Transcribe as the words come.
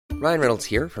Ryan Reynolds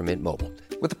here from Mint Mobile.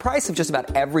 With the price of just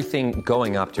about everything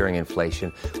going up during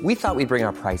inflation, we thought we'd bring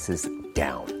our prices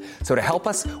down. So to help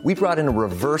us, we brought in a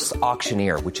reverse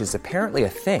auctioneer, which is apparently a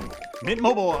thing. Mint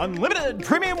Mobile Unlimited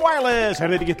Premium Wireless. How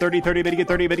to get 30, 30, bit to get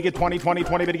 30, bit to get 20, 20,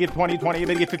 20, bit to get 20, 20,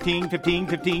 bit to get 15, 15,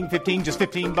 15, 15, just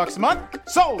 $15 a month?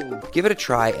 Sold! Give it a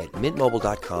try at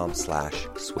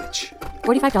mintmobile.com/switch.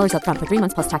 $45 up front for 3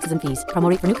 months plus taxes and fees. Promo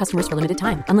rate for new customers for limited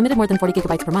time. Unlimited more than 40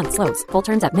 gigabytes per month. Slows full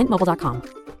terms at mintmobile.com.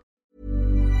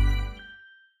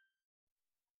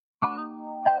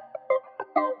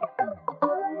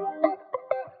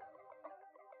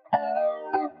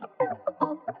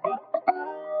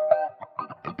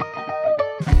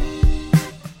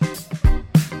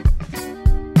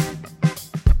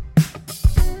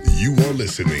 You are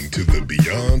listening to the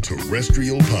Beyond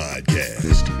Terrestrial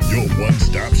Podcast, your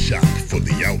one-stop shop for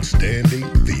the outstanding,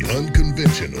 the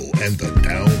unconventional, and the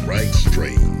downright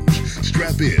strange.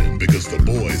 Strap in because the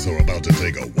boys are about to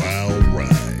take a wild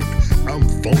ride. I'm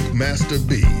Funk Master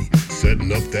B,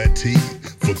 setting up that tea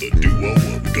for the duo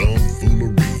of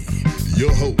Gumfoolery.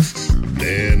 Your hosts,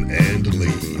 Dan and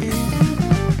Lee.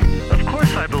 Of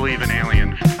course I believe in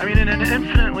aliens. I mean, in an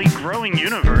infinitely growing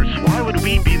universe, why would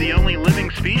we be the only living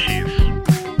species?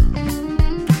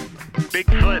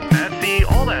 Bigfoot, Nessie,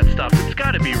 all that stuff, it's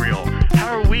gotta be real.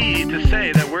 How are we to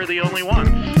say that we're the only ones?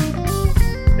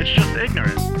 It's just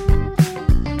ignorant.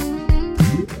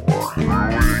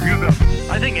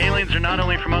 I think aliens are not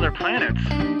only from other planets,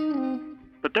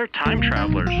 but they're time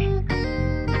travelers.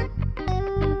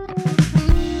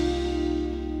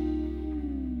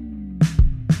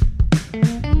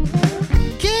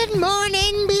 Good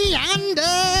morning,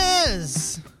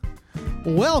 Beyonders!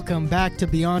 Welcome back to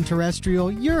Beyond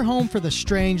Terrestrial, your home for the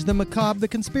strange, the macabre, the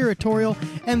conspiratorial,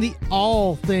 and the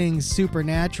all things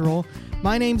supernatural.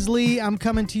 My name's Lee. I'm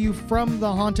coming to you from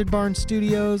the Haunted Barn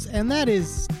Studios, and that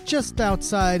is just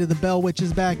outside of the Bell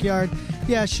Witch's backyard.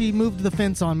 Yeah, she moved the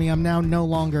fence on me. I'm now no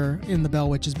longer in the Bell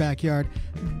Witch's backyard,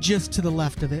 just to the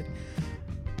left of it.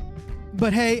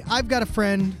 But hey, I've got a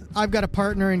friend. I've got a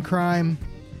partner in crime.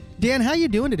 Dan, how you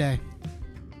doing today?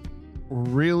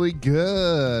 Really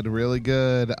good, really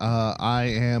good. I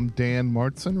am Dan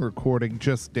Martson, recording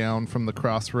just down from the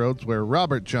crossroads where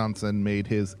Robert Johnson made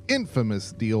his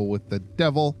infamous deal with the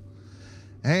devil.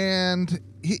 And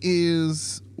he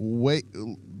is way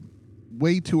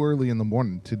too early in the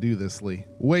morning to do this, Lee.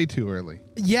 Way too early.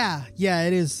 Yeah,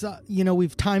 it is.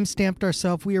 We've time-stamped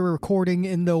ourselves. We are recording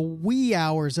in the wee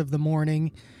hours of the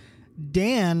morning.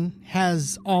 Dan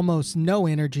has almost no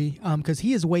energy because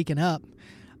he is waking up.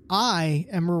 I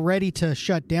am ready to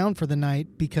shut down for the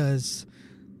night because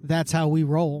that's how we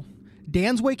roll.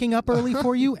 Dan's waking up early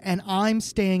for you, and I'm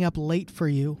staying up late for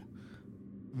you.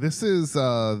 This is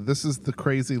the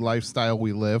crazy lifestyle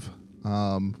we live.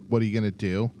 What are you gonna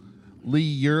do, Lee?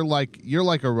 You're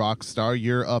like a rock star.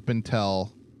 You're up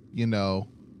until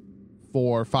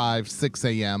 4, 5, 6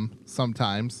 a.m.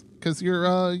 sometimes because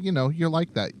you're you're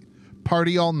like that.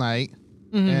 Party all night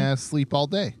and sleep all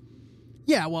day.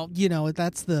 Yeah, well,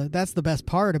 that's the best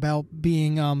part about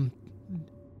being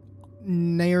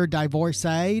ne'er-divorced.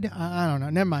 I don't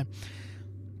know. Never mind.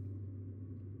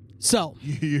 So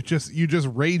you just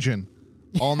raging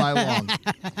all night long.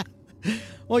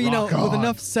 Well, with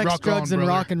enough sex, drugs, and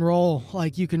rock and roll,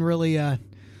 like you can really have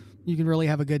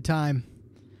a good time.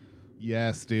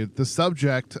 Yes, dude. The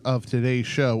subject of today's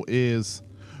show is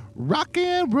rock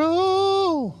and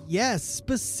roll. Yes,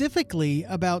 specifically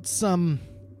about some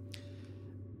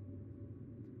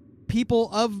people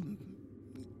of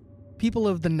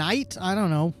the night. I don't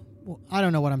know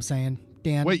what I'm saying,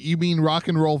 Dan. Wait, you mean rock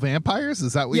and roll vampires?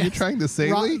 Is that what you're trying to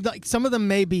say, Lee? Some of them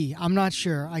may be. I'm not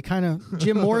sure. I kind of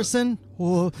Jim Morrison.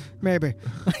 Well, maybe.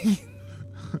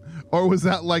 Or was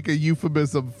that like a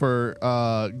euphemism for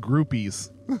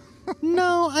groupies?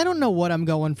 No, I don't know what I'm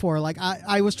going for. Like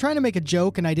I was trying to make a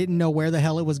joke and I didn't know where the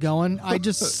hell it was going. I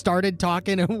just started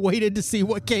talking and waited to see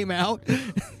what came out.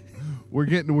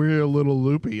 We're a little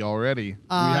loopy already.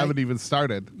 We haven't even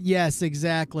started. Yes,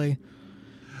 exactly.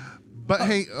 But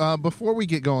hey, before we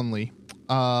get going, Lee,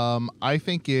 I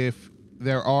think if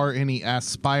there are any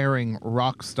aspiring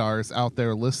rock stars out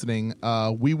there listening,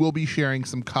 we will be sharing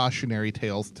some cautionary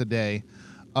tales today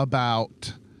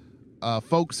about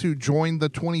folks who joined the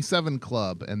 27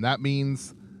 Club, and that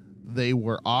means they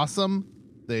were awesome,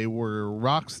 they were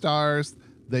rock stars,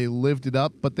 they lived it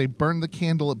up, but they burned the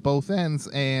candle at both ends,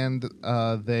 and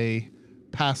they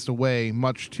passed away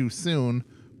much too soon,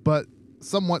 but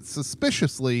somewhat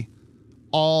suspiciously,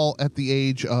 all at the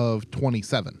age of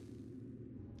 27.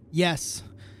 Yes.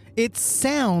 It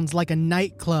sounds like a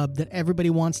nightclub that everybody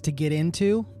wants to get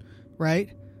into, right?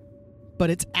 but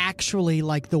it's actually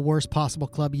like the worst possible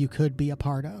club you could be a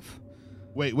part of.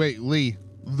 Wait, Lee.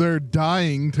 They're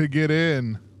dying to get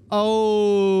in.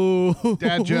 Oh.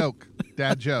 Dad joke.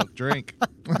 Drink.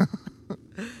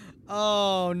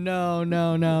 Oh,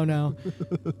 no.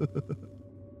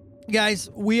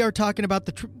 Guys, we are talking about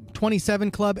the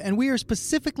 27 Club, and we are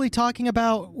specifically talking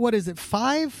about,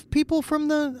 5 people from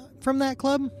that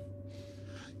club?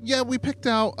 Yeah, we picked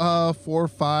out 4 or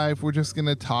 5. We're just going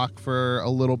to talk for a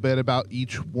little bit about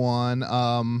each one.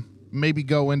 Maybe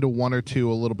go into 1 or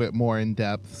 2 a little bit more in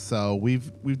depth. So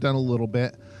we've done a little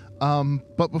bit.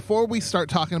 But before we start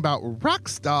talking about rock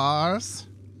stars,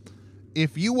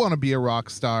 if you want to be a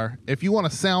rock star, if you want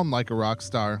to sound like a rock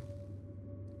star,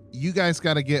 you guys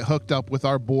got to get hooked up with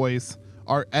our boys,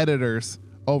 our editors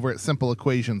over at Simple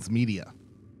Equations Media.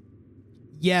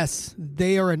 Yes,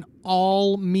 they are an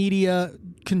all media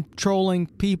controlling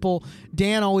people.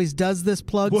 Dan always does this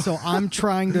plug, so I'm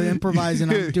trying to improvise,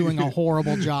 and I'm doing a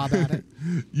horrible job at it.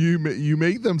 You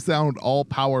make them sound all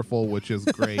powerful, which is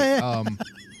great.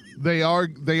 They are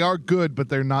good, but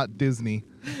they're not Disney.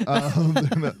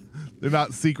 They're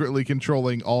not secretly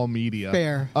controlling all media.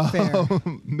 Fair.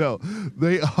 No,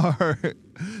 they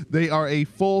are a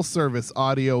full-service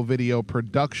audio-video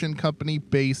production company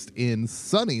based in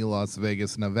sunny Las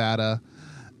Vegas, Nevada.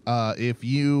 If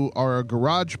you are a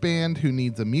garage band who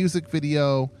needs a music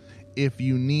video, if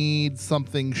you need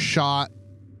something shot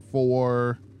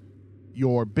for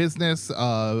your business,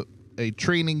 a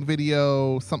training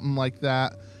video, something like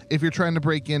that, if you're trying to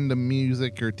break into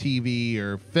music or TV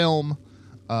or film,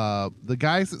 the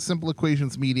guys at Simple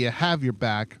Equations Media have your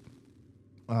back.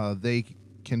 They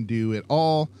can do it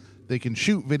all. They can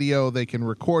shoot video. They can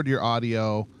record your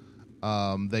audio.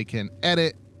 They can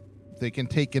edit. They can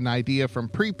take an idea from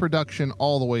pre-production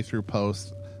all the way through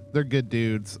post. They're good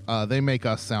dudes. They make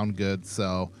us sound good,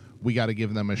 so we got to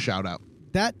give them a shout out.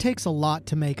 That takes a lot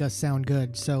to make us sound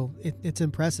good, so it's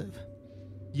impressive.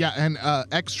 Yeah, and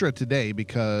extra today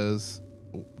because,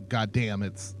 goddamn,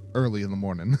 it's early in the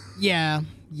morning. Yeah,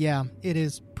 it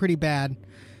is pretty bad.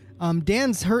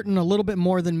 Dan's hurting a little bit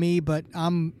more than me, but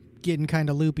I'm getting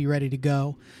kind of loopy, ready to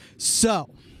go.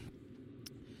 So,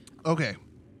 okay,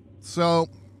 so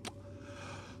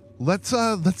let's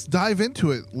dive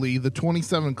into it, Lee. The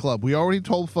 27 Club. We already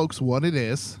told folks what it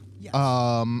is. Yes.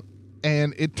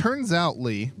 And it turns out,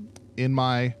 Lee, in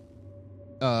my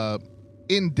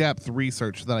in-depth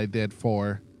research that I did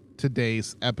for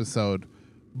today's episode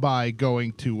by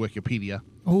going to Wikipedia.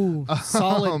 Oh,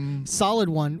 solid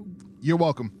one. You're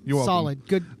welcome. Solid.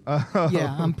 Good.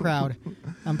 Yeah, I'm proud.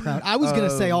 I was going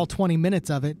to say all 20 minutes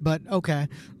of it, but okay.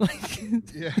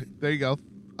 Yeah, there you go.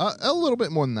 A little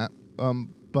bit more than that.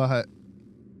 But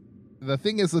the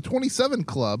thing is, the 27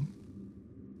 Club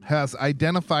has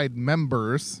identified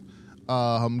members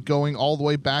going all the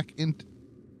way back into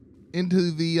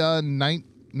the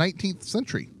 19th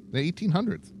century, the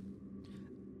 1800s.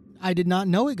 I did not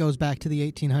know it goes back to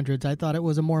the 1800s. I thought it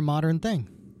was a more modern thing.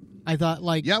 I thought,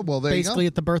 basically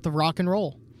at the birth of rock and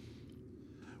roll.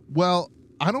 Well,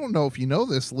 I don't know if you know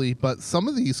this, Lee, but some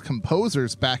of these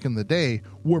composers back in the day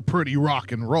were pretty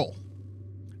rock and roll.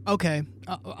 Okay.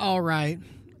 All right.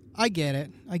 I get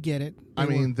it. I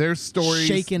mean, there's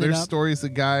stories. There's stories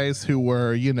of guys who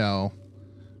were,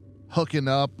 hooking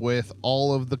up with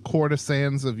all of the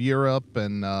courtesans of Europe,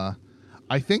 and I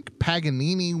think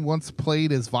Paganini once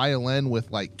played his violin with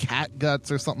like cat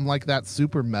guts or something like that.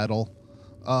 Super metal.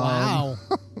 Wow.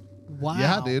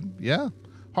 Yeah, dude. Yeah,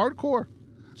 hardcore.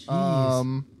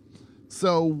 Jeez.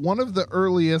 So one of the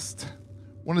earliest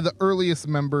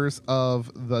members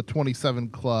of the 27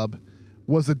 Club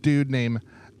was a dude named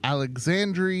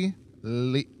Alexandre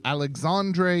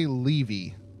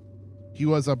Levy. He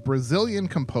was a Brazilian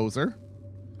composer.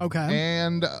 Okay.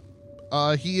 And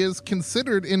he is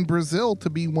considered in Brazil to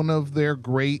be one of their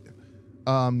great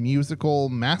musical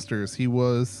masters. He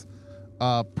was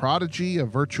a prodigy, a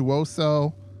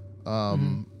virtuoso,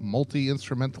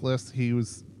 multi-instrumentalist. He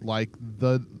was like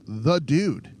the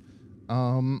dude.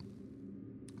 And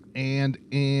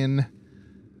on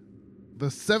the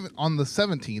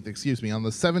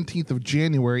 17th of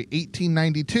January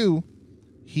 1892,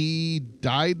 he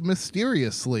died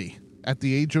mysteriously at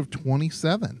the age of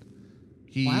 27.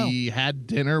 He had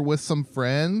dinner with some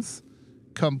friends,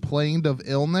 complained of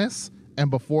illness, and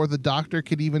before the doctor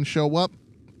could even show up,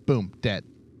 boom, dead.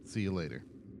 See you later.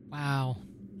 Wow.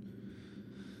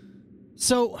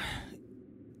 So,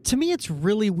 to me, it's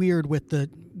really weird with the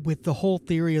whole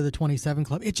theory of the 27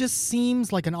 Club. It just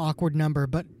seems like an awkward number,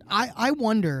 but I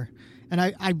wonder, and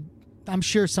I'm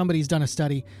sure somebody's done a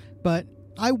study, but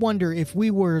I wonder if we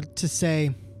were to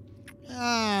say,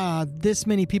 this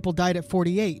many people died at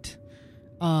 48,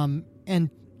 and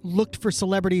looked for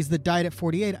celebrities that died at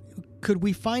 48. Could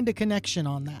we find a connection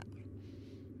on that?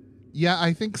 Yeah,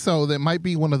 I think so. That might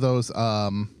be one of those Bader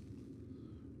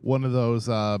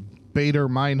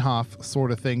Meinhof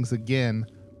sort of things again,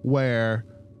 where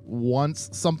once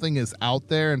something is out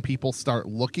there and people start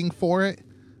looking for it,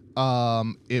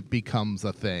 it becomes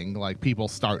a thing. Like, people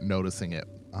start noticing it.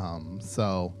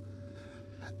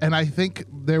 And I think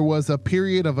there was a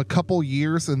period of a couple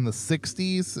years in the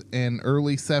 60s and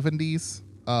early 70s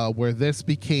where this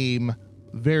became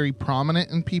very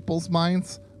prominent in people's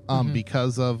minds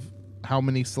because of how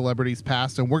many celebrities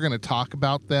passed. And we're going to talk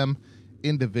about them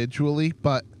individually.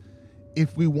 But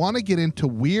if we want to get into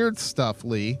weird stuff,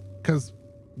 Lee, because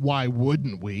why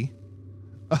wouldn't we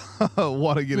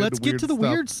want to get Let's into weird get to the stuff?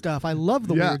 weird stuff. I love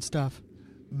the weird stuff.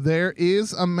 There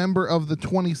is a member of the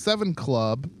 27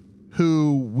 Club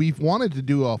who we've wanted to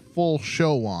do a full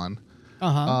show on,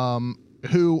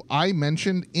 who I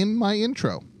mentioned in my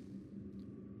intro.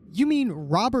 You mean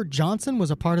Robert Johnson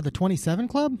was a part of the 27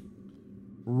 Club?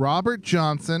 Robert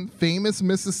Johnson, famous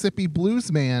Mississippi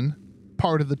blues man,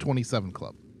 part of the 27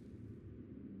 Club.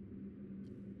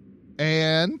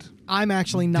 And I'm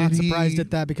actually not surprised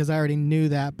at that because I already knew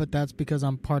that, but that's because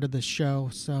I'm part of the show,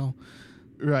 so...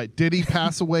 Right. Did he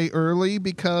pass away early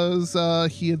because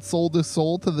he had sold his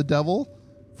soul to the devil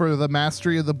for the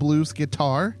mastery of the blues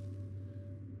guitar?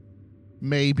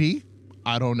 Maybe.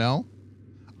 I don't know.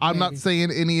 I'm not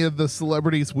saying any of the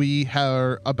celebrities we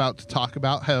are about to talk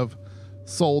about have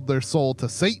sold their soul to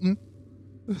Satan.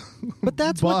 But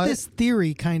that's what this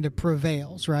theory kind of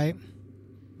prevails, right?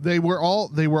 They were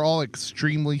all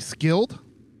extremely skilled,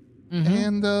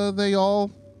 and they all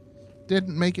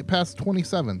didn't make it past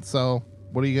 27. So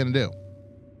what are you going to do?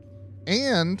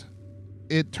 And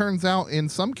it turns out in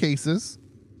some cases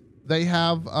they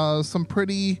have some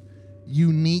pretty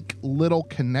unique little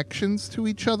connections to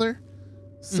each other.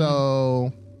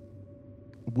 So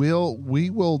we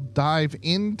will dive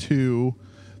into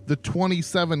the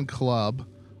 27 Club,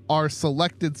 our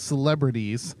selected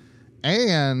celebrities,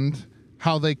 and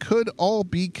how they could all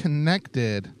be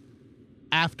connected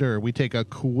after we take a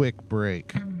quick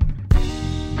break.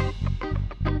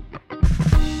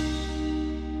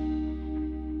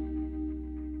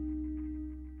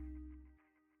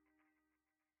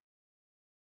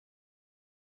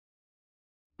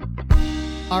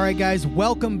 All right, guys,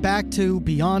 welcome back to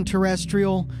Beyond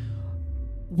Terrestrial.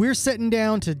 We're sitting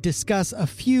down to discuss a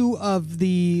few of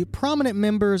the prominent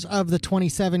members of the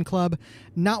 27 Club,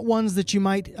 not ones that you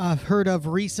might have heard of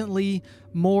recently,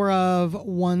 more of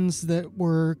ones that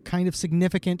were kind of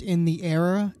significant in the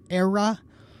era.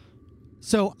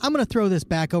 So I'm going to throw this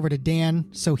back over to Dan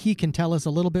so he can tell us a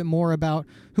little bit more about,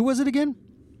 who was it again?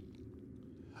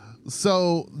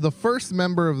 So the first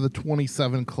member of the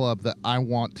 27 Club that I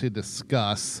want to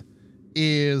discuss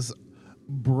is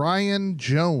Brian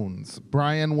Jones.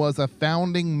 Brian was a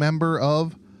founding member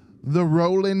of the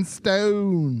Rolling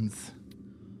Stones.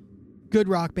 Good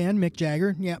rock band, Mick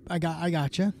Jagger. Yep, I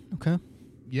gotcha. Okay.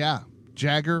 Yeah,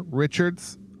 Jagger,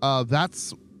 Richards.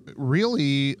 That's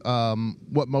really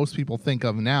what most people think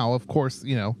of now. Of course,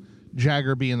 you know,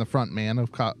 Jagger being the front man.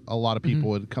 A lot of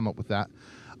people would come up with that.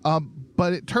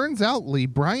 But it turns out, Lee,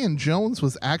 Brian Jones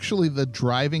was actually the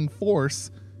driving force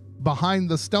behind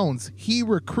the Stones. He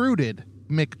recruited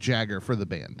Mick Jagger for the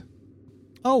band.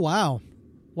 Oh, wow.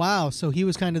 Wow, so he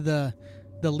was kind of the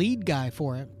lead guy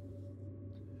for it.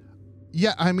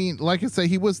 Yeah, I mean, like I say,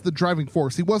 he was the driving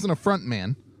force. He wasn't a front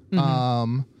man.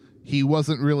 He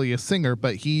wasn't really a singer,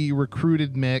 but he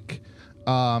recruited Mick.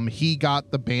 He got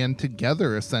the band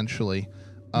together, essentially.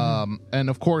 And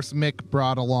of course, Mick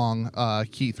brought along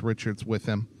Keith Richards with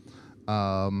him.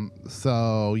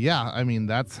 So yeah, I mean,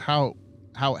 that's how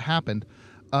it happened.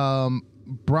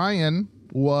 Brian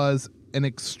was an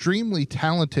extremely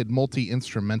talented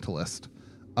multi-instrumentalist.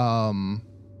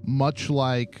 Much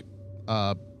like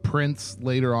Prince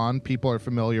later on, people are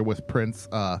familiar with Prince,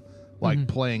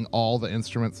 playing all the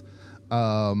instruments.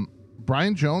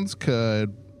 Brian Jones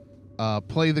could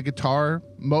play the guitar.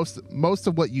 Most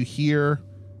of what you hear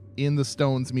in the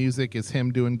Stones music is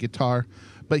him doing guitar,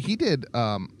 but he did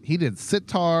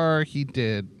sitar. He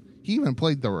even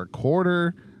played the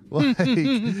recorder. Like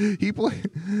he played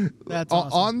That's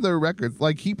awesome. On the records.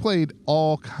 Like he played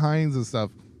all kinds of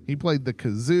stuff. He played the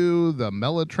kazoo, the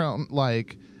mellotron,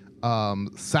 like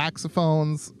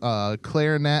saxophones,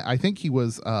 clarinet. I think he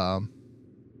was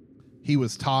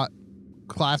taught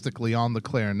classically on the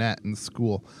clarinet in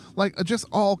school. Like just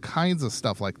all kinds of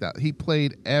stuff like that. He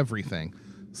played everything.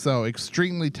 So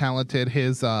extremely talented.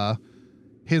 His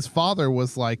father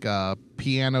was like a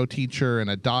piano teacher and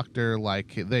a doctor.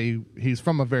 Like he's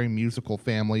from a very musical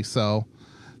family. So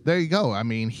there you go. I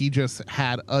mean, he just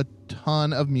had a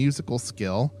ton of musical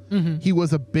skill. He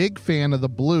was a big fan of the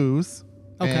blues.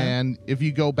 Okay. And if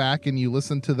you go back and you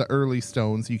listen to the early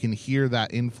Stones, you can hear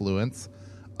that influence.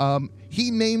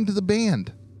 He named the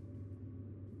band.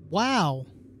 Wow.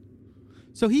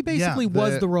 So he basically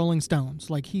was the Rolling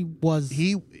Stones. Like he was,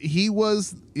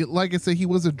 like I said, he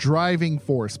was a driving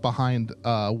force behind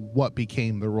what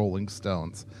became the Rolling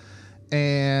Stones.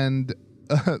 And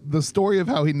the story of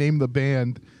how he named the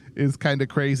band is kind of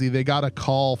crazy. They got a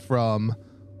call from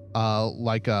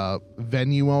like a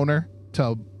venue owner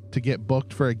to get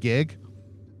booked for a gig,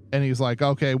 and he's like,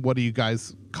 okay, what are you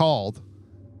guys called?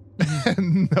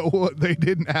 And no, they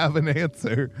didn't have an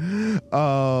answer.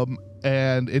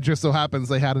 And it just so happens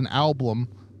they had an album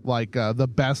like The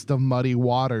Best of Muddy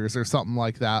Waters or something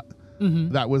like that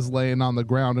that was laying on the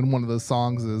ground, and one of the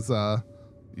songs is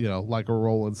like a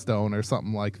Rolling Stone or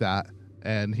something like that,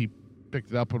 and he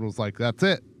picked it up and was like, that's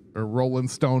it, or Rolling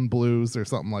Stone Blues or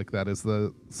something like that is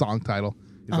the song title.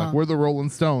 He's like, we're the Rolling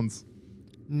Stones.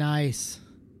 Nice.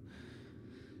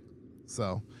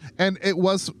 So, and it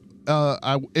was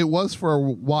for a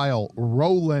while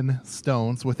Rolling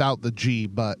Stones without the G,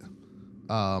 but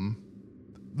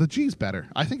the G's better.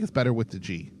 I think it's better with the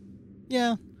G.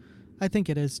 Yeah, I think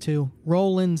it is too.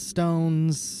 Rolling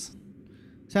Stones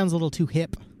sounds a little too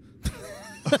hip.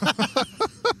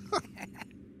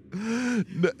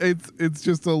 It's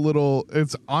just a little.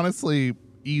 It's honestly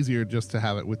easier just to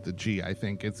have it with the G. I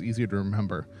think it's easier to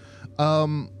remember.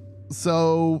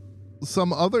 So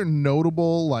some other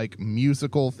notable like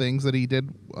musical things that he did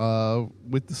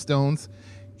with the Stones,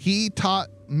 he taught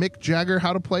Mick Jagger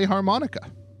how to play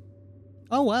harmonica.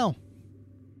 Oh wow.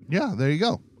 Yeah, there you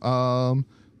go.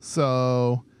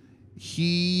 So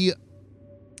he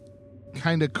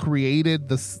kind of created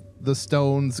the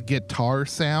Stones guitar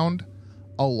sound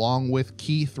along with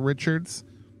Keith Richards.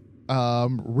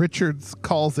 Richards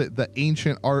calls it the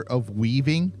ancient art of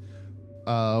weaving.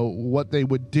 What they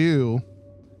would do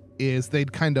is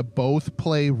they'd kind of both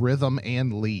play rhythm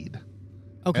and lead.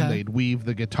 Okay. And they'd weave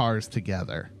the guitars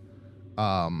together,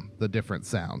 the different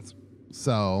sounds.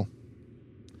 So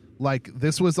like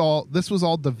this was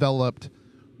all developed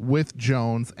with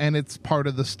Jones, and it's part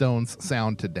of the Stones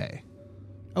sound today.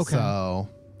 Okay. So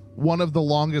one of the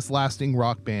longest lasting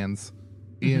rock bands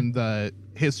in the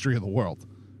history of the world,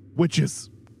 which is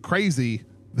crazy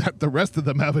that the rest of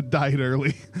them haven't died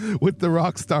early with the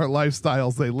rock star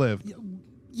lifestyles they live.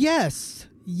 Yes,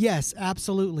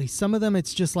 absolutely. Some of them,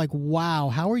 it's just like, wow,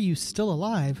 how are you still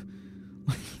alive?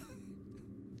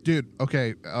 Dude,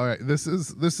 okay, all right. This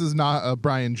is not a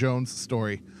Brian Jones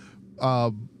story,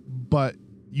 but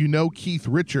you know Keith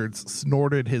Richards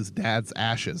snorted his dad's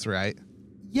ashes, right?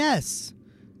 Yes.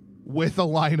 With a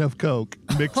line of coke,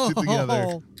 mixed it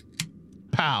together.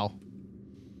 Pow.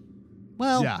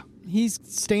 Well, yeah. He's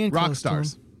staying close rock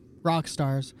stars. To him. Rock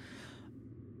stars.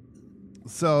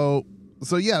 So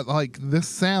yeah, like this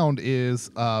sound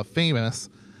is famous,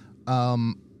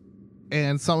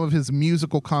 and some of his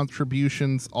musical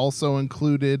contributions also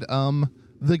included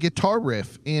the guitar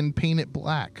riff in Paint It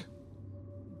Black.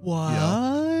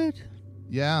 What?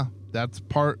 Yeah, that's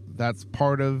part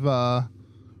of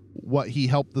what he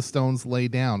helped the Stones lay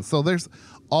down. So there's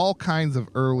all kinds of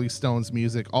early Stones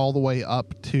music, all the way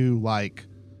up to like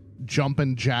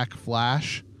Jumpin' Jack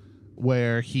Flash,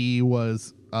 where he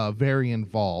was very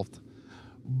involved.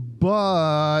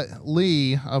 But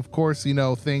Lee, of course, you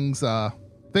know, things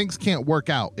can't work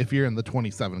out if you're in the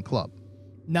 27 Club.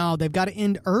 No, they've got to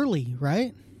end early,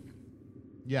 right?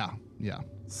 Yeah.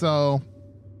 So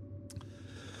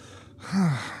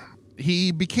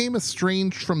he became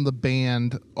estranged from the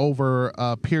band over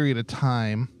a period of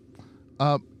time.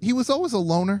 He was always a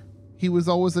loner. He was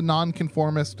always a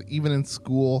nonconformist, even in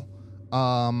school.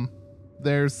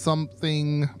 There's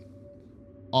something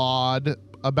odd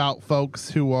about folks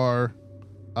who are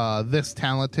this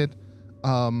talented.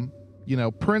 You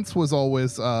know, Prince was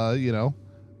always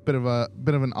bit of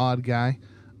an odd guy.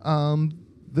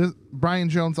 Brian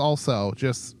Jones also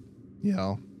just,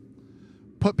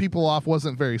 put people off,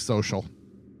 wasn't very social.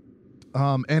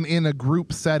 And in a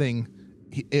group setting,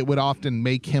 it would often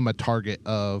make him a target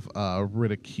of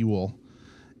ridicule.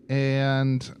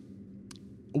 And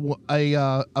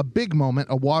a big moment,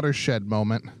 a watershed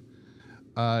moment,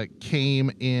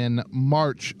 came in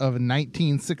March of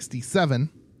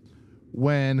 1967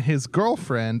 when his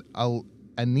girlfriend,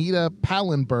 Anita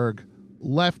Pallenberg,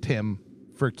 left him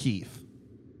for Keith.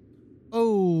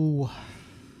 Oh.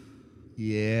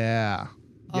 Yeah.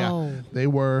 Oh. They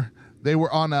were They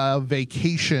were on a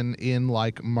vacation in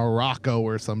like Morocco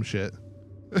or some shit.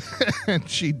 And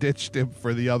she ditched him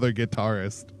for the other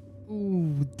guitarist.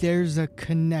 Ooh, there's a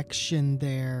connection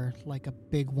there, like a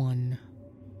big one.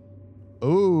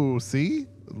 Oh, see?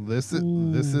 This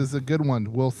is a good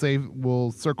one.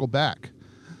 We'll circle back.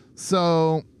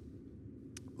 So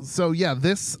yeah,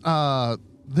 this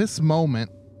moment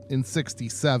in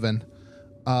 1967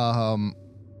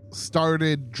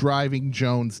 started driving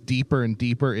Jones deeper and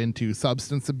deeper into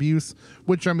substance abuse,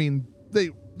 which, I mean,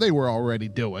 they were already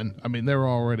doing. I mean, they were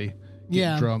already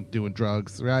getting drunk, doing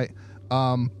drugs, right?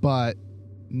 But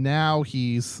now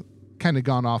he's kind of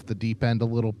gone off the deep end a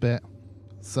little bit.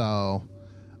 So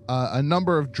a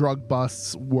number of drug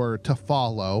busts were to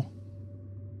follow.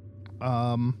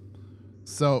 But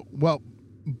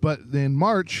in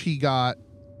March, he got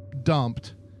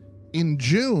dumped. In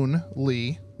June,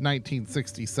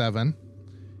 1967,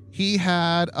 he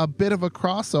had a bit of a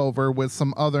crossover with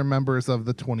some other members of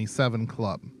the 27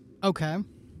 Club. Okay.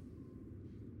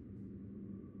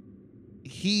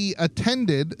 He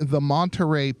attended the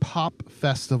Monterey Pop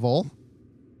Festival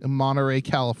in Monterey,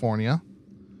 California,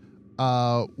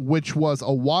 which was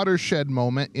a watershed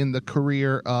moment in the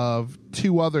career of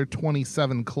two other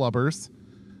 27 clubbers.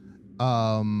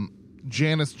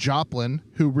 Janis Joplin,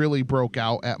 who really broke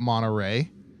out at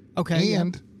Monterey. Okay.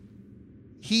 And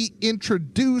he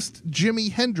introduced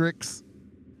Jimi Hendrix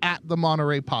at the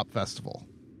Monterey Pop Festival.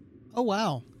 Oh,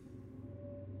 wow.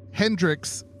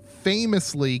 Hendrix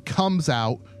famously comes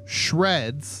out,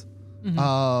 shreds.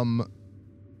 Mm-hmm.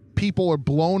 People are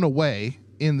blown away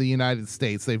in the United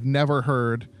States. They've never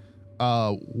heard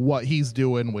what he's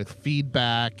doing with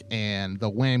feedback and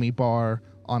the whammy bar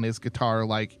on his guitar,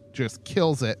 like, just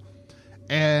kills it.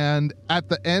 And at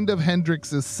the end of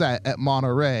Hendrix's set at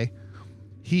Monterey,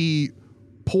 he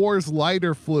pours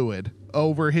lighter fluid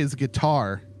over his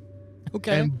guitar.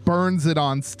 Okay. And burns it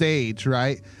on stage,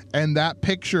 right? And that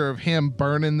picture of him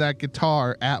burning that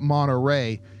guitar at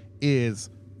Monterey is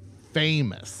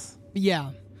famous.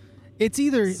 Yeah. It's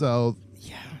either... So...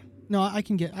 Yeah. No, I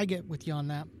get with you on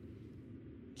that.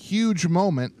 Huge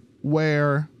moment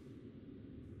where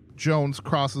Jones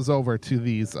crosses over to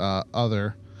these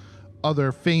other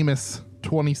famous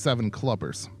 27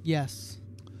 clubbers. Yes.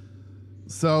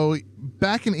 So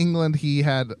back in England, he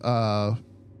had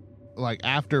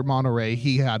after Monterey,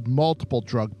 he had multiple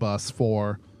drug busts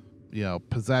for,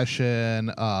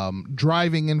 possession,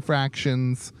 driving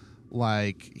infractions.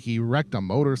 Like, he wrecked a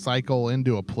motorcycle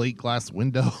into a plate glass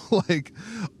window, like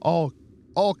all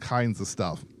kinds of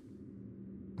stuff.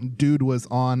 Dude was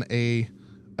on a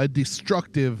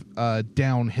destructive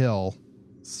downhill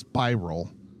spiral,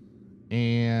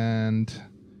 and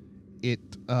it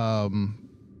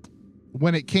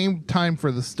when it came time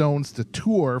for the Stones to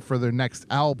tour for their next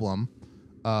album,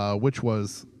 which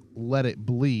was Let It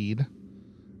Bleed,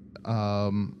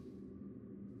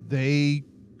 they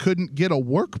couldn't get a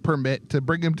work permit to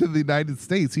bring him to the United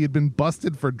States. He had been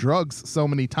busted for drugs so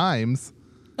many times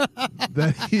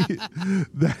that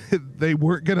they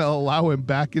weren't going to allow him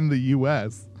back in the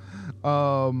U.S.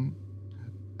 And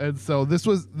so this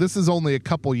is only a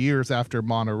couple years after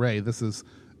Monterey. This is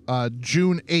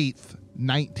June 8th,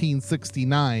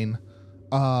 1969.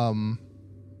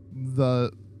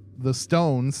 The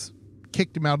Stones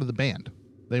kicked him out of the band.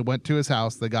 They went to his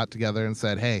house, they got together and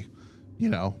said, hey,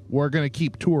 we're going to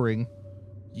keep touring.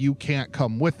 You can't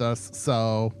come with us,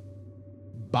 so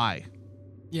bye.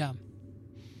 Yeah.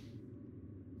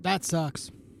 That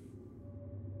sucks.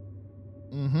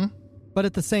 Mm-hmm. But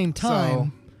at the same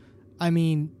time, I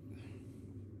mean,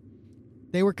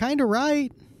 they were kind of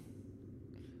right.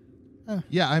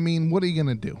 Yeah, I mean, what are you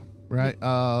going to do, right?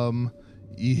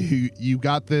 You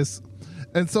got this.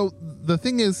 And so the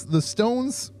thing is, the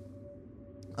Stones,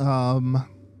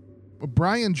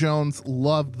 Brian Jones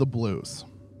loved the blues,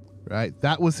 right?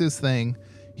 That was his thing.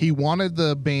 He wanted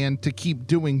the band to keep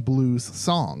doing blues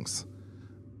songs.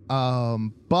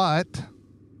 But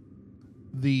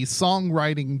the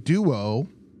songwriting duo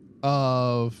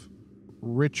of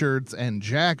Richards and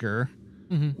Jagger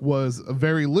was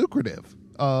very lucrative.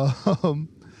 And,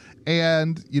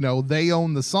 they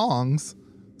own the songs,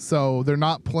 so they're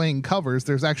not playing covers.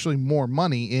 There's actually more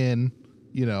money in,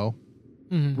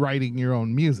 writing your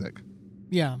own music.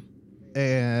 Yeah.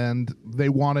 And they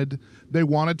wanted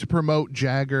to promote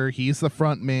Jagger. He's the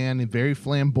front man and very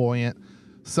flamboyant.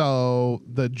 So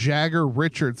the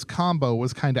Jagger-Richards combo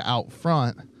was kind of out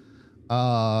front.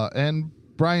 And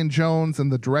Brian Jones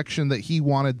and the direction that he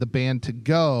wanted the band to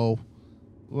go,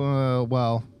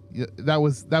 that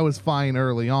was fine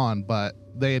early on, but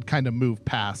they had kind of moved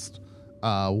past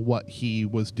what he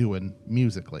was doing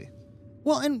musically.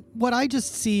 Well, and what I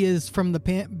just see is from the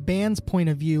band's point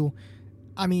of view,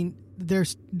 I mean,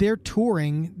 they're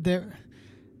touring.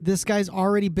 This guy's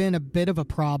already been a bit of a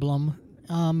problem,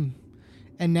 and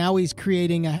now he's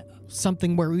creating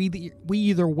something where we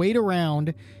either wait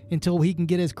around until he can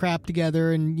get his crap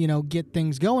together and, you know, get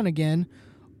things going again,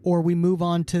 or we move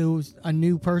on to a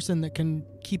new person that can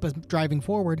keep us driving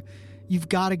forward. You've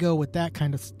got to go with that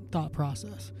kind of thought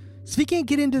process. So if he can't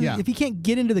get into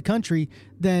the country,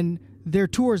 then their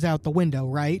tour's out the window,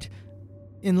 right?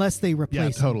 Unless they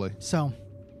replace him. Totally. So,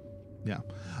 yeah.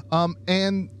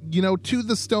 And, you know, to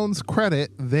the Stones'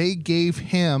 credit, they gave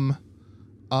him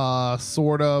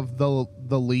sort of the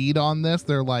lead on this.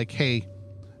 They're like, hey,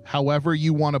 however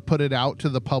you want to put it out to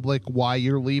the public why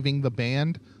you're leaving the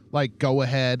band, like, go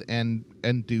ahead and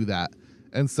do that.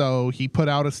 And so he put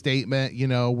out a statement, you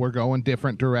know, we're going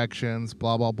different directions,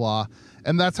 blah, blah, blah.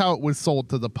 And that's how it was sold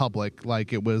to the public.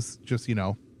 Like, it was just, you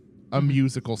know, a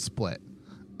musical split.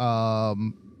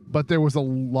 But there was a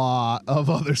lot of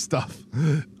other stuff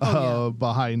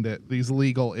behind it, these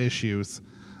legal issues.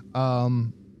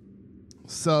 So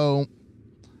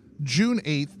June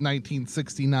 8th,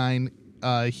 1969,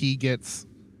 he gets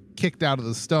kicked out of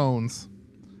the Stones.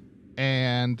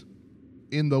 And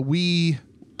in the wee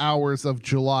hours of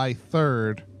July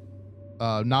 3rd,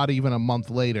 not even a month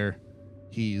later,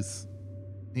 he's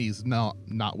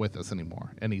not with us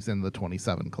anymore, and he's in the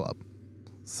 27 Club.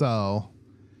 So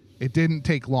it didn't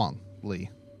take long, Lee.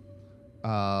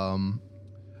 Now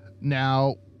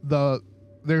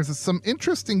there's some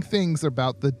interesting things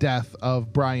about the death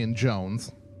of Brian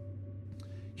Jones.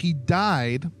 He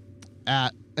died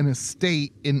at an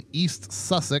estate in East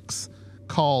Sussex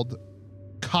called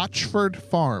Cochford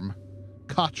Farm.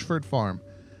 Cochford Farm.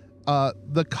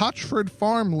 The Cochford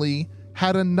Farm, Lee,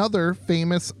 had another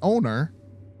famous owner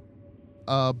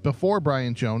before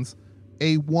Brian Jones,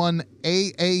 a one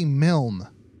A.A. Milne.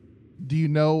 Do you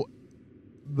know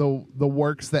the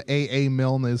works that A.A.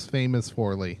 Milne is famous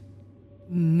for, Lee?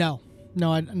 No,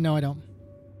 I don't.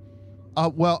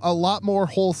 Well, a lot more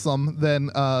wholesome than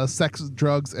sex,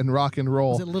 drugs, and rock and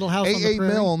roll. Is it Little House on the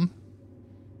Prairie? Milne,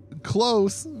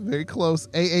 close, very close.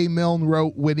 A.A. Milne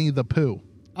wrote Winnie the Pooh.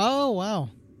 Oh, wow.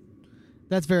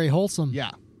 That's very wholesome.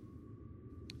 Yeah.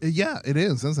 Yeah, it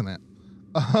is, isn't it?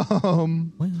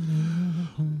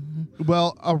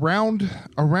 Well,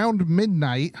 around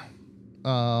midnight,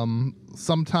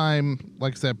 sometime,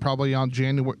 like I said, probably on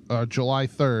July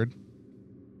 3rd,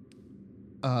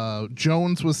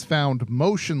 Jones was found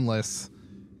motionless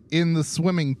in the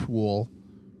swimming pool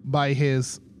by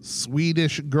his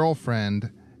Swedish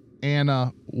girlfriend,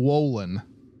 Anna Wolin.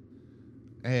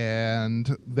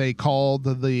 And they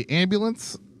called the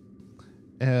ambulance,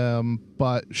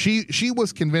 but she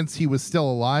was convinced he was still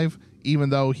alive, even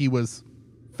though he was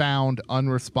found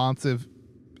unresponsive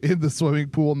in the swimming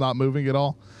pool, not moving at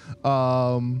all.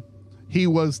 He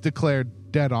was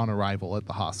declared dead on arrival at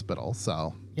the hospital.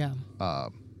 So yeah.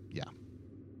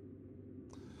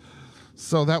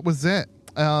 So that was it.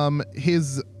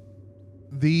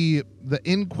 The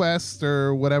inquest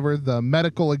or whatever, the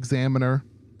medical examiner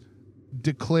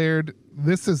declared,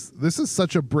 this is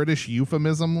such a British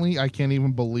euphemism, Lee. I can't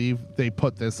even believe they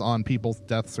put this on people's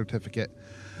death certificate.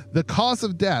 The cause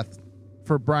of death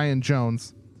for Brian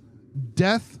Jones,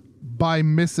 death by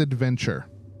misadventure.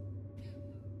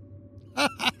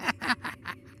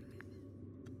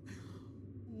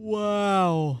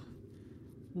 Wow.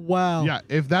 Yeah,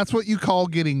 if that's what you call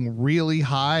getting really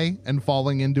high and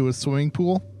falling into a swimming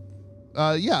pool,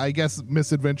 yeah, I guess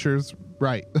misadventure's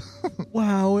right.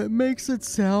 Wow, it makes it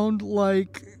sound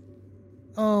like,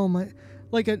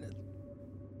 like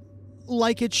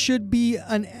it should be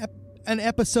an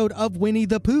episode of Winnie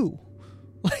the Pooh,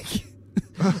 like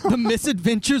the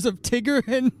misadventures of Tigger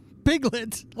and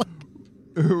Piglet.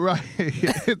 Right.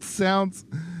 It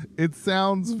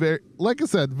sounds very, like I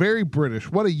said, very British.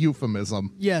 What a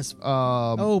euphemism. Yes.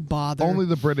 Oh, bother. Only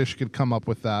the British could come up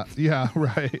with that. Yeah,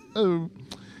 right. Oh,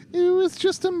 it was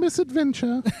just a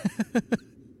misadventure.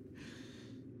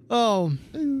 Oh,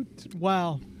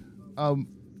 wow.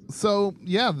 So,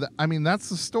 yeah, I mean, that's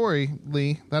the story,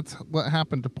 Lee. That's what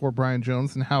happened to poor Brian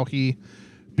Jones and how he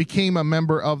became a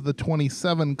member of the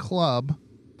 27 Club.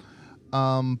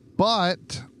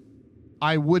 But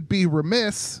I would be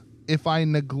remiss if I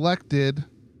neglected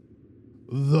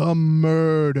the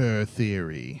murder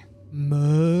theory.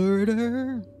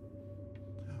 Murder.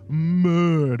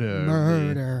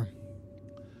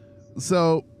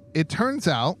 So it turns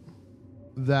out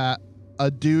that a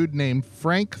dude named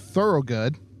Frank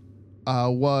Thorogood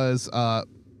was a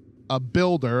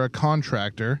builder, a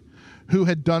contractor, who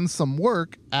had done some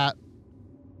work at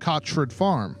Cochford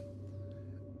Farm.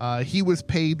 He was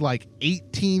paid like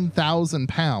 18,000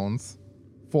 pounds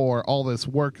for all this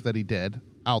work that he did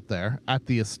out there at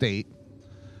the estate.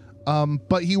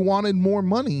 But he wanted more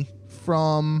money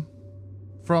from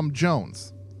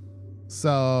Jones.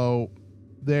 So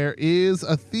there is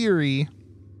a theory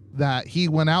that he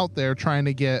went out there trying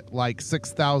to get like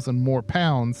 6,000 more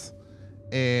pounds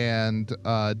and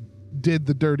did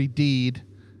the dirty deed,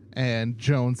 and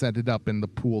Jones ended up in the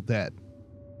pool dead.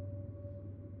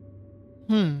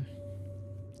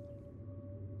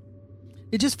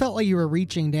 It just felt like you were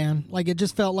reaching, Dan. Like, it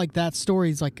just felt like that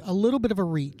story's like a little bit of a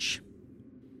reach.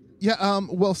 Yeah,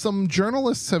 well, some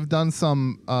journalists have done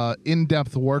some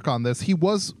in-depth work on this. He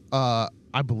was, I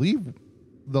believe,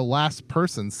 the last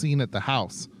person seen at the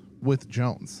house with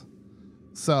Jones.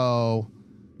 So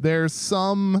there is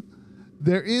some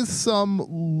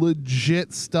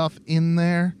legit stuff in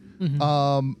there.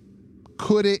 Mm-hmm.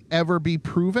 Could it ever be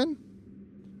proven?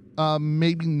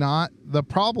 Maybe not. The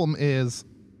problem is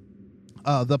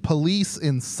the police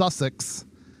in Sussex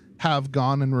have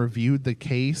gone and reviewed the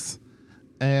case,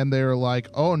 and they're like,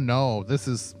 oh no, this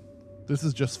is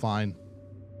just fine.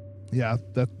 Yeah,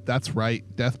 that's right.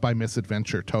 Death by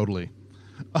misadventure, totally.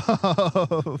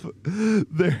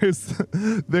 There's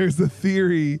a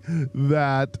theory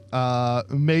that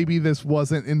maybe this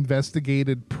wasn't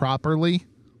investigated properly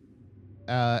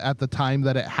at the time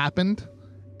that it happened,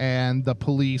 and the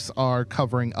police are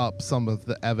covering up some of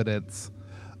the evidence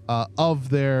of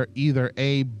their either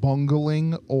A,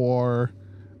 bungling, or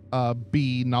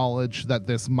B, knowledge that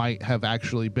this might have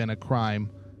actually been a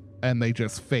crime, and they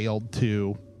just failed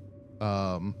to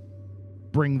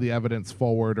bring the evidence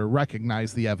forward or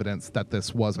recognize the evidence that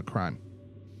this was a crime.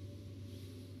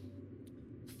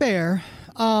 Fair.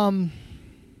 I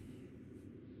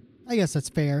guess that's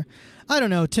fair. I don't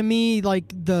know. To me,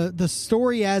 like, the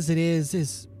story as it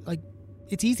is like,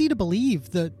 it's easy to believe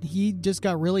that he just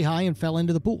got really high and fell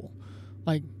into the pool.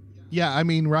 Like, yeah, I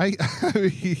mean, right?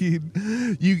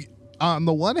 You on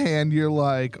the one hand, you're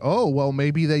like, oh, well,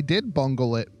 maybe they did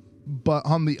bungle it. But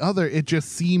on the other, it just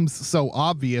seems so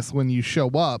obvious when you show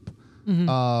up.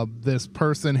 Mm-hmm. This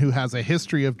person who has a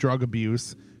history of drug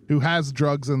abuse, who has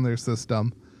drugs in their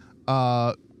system,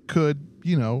 could,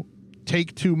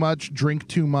 take too much, drink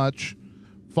too much,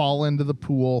 fall into the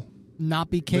pool.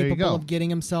 Not be capable of getting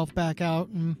himself back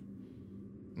out.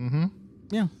 Mm-hmm.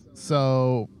 Yeah.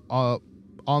 So,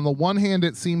 on the one hand,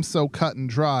 it seems so cut and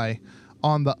dry.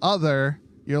 On the other,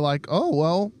 you're like, oh,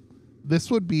 well,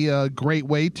 this would be a great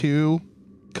way to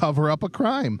cover up a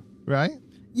crime, right?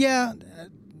 Yeah.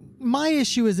 My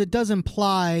issue is it does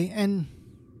imply, and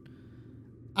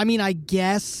I mean, I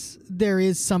guess there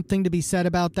is something to be said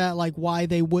about that, like why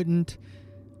the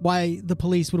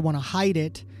police would want to hide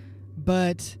it.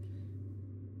 But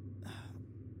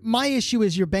my issue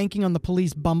is you're banking on the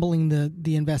police bumbling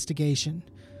the investigation,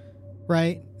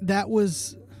 right? That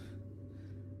was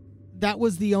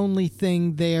the only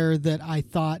thing there that I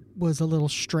thought was a little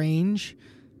strange.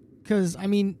 Because, I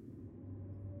mean,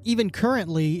 even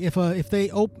currently, if they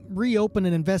reopen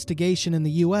an investigation in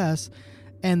the U.S.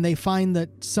 and they find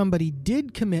that somebody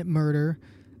did commit murder,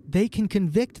 they can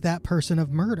convict that person of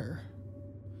murder.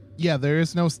 Yeah, there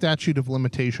is no statute of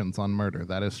limitations on murder.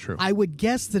 That is true. I would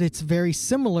guess that it's very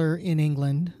similar in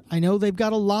England. I know they've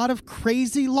got a lot of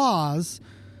crazy laws,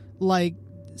 like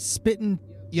spitting.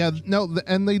 Yeah, no,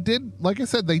 and they did, like I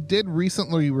said, they did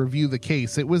recently review the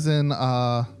case. It was in,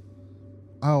 oh,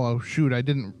 shoot, I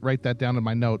didn't write that down in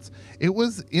my notes. It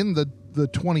was in the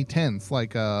 2010s,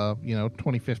 like,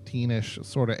 2015-ish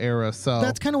sort of era. So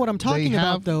that's kind of what I'm talking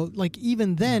about, though. Like,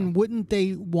 even then, wouldn't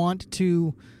they want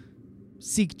to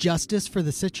seek justice for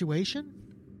the situation?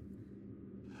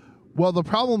 Well, the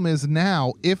problem is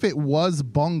now, if it was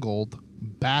bungled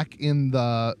back in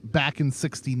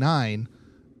 69,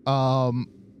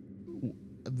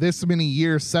 this many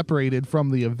years separated from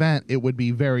the event, it would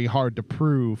be very hard to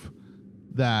prove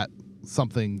that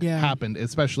something happened,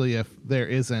 especially if there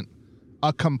isn't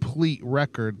a complete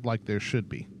record like there should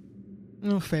be.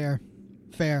 Oh, fair.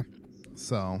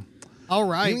 So, all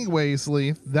right. Anyways,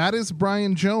 Lee, that is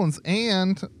Brian Jones,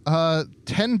 and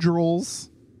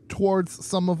tendrils towards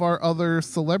some of our other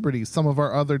celebrities, some of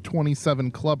our other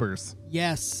 27 clubbers.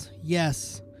 Yes.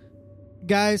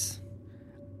 Guys,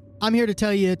 I'm here to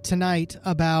tell you tonight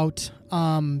about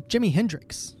Jimi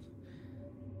Hendrix.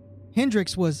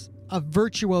 Hendrix was a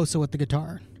virtuoso at the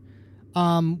guitar.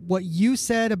 What you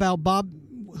said about Bob...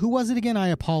 Who was it again? I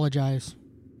apologize.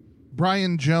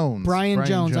 Brian Jones. Brian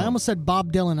Jones. I almost said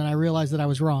Bob Dylan, and I realized that I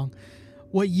was wrong.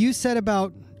 What you said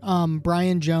about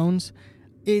Brian Jones,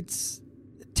 it's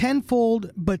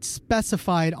tenfold but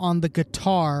specified on the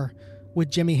guitar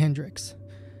with Jimi Hendrix.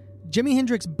 Jimi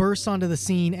Hendrix bursts onto the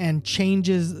scene and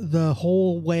changes the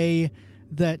whole way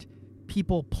that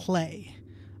people play.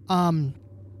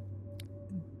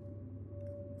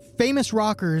 Famous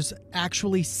rockers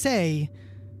actually say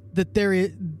that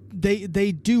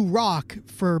they do rock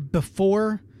for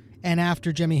before and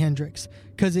after Jimi Hendrix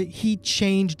because he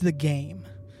changed the game.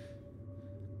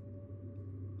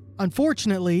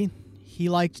 Unfortunately, he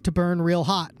liked to burn real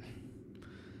hot.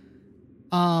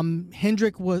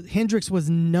 Hendrix was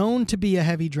known to be a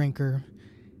heavy drinker.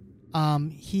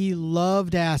 He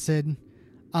loved acid.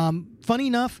 Funny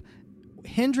enough,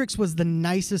 Hendrix was the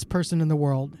nicest person in the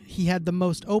world. He had the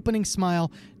most opening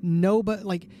smile.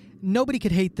 Nobody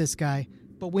could hate this guy.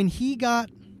 But when he got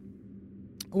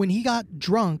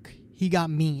drunk, he got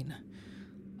mean.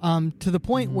 To the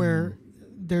point where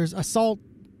there's assault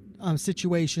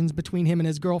situations between him and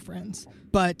his girlfriends.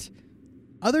 But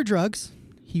other drugs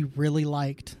he really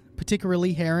liked,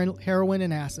 particularly heroin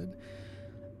and acid.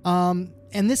 And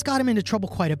this got him into trouble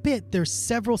quite a bit. There's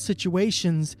several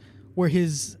situations where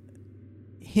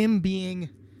him being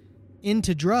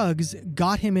into drugs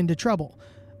got him into trouble.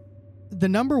 The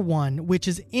number one, which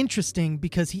is interesting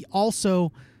because he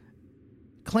also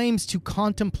claims to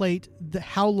contemplate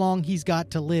how long he's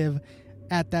got to live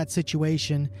at that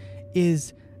situation,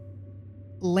 is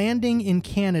landing in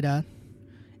Canada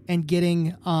and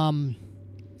getting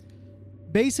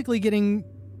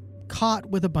caught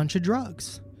with a bunch of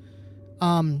drugs.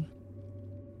 Now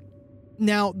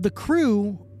the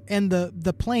crew and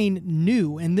the plane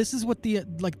knew, and this is what the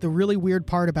really weird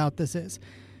part about this is.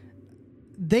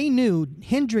 They knew,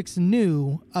 Hendrix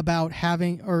knew about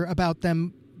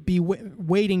them be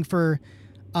waiting for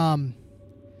the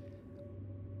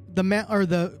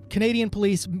Canadian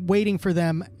police waiting for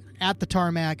them at the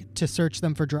tarmac to search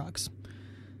them for drugs.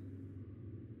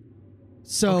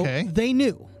 So They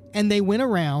knew, and they went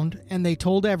around and they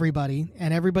told everybody,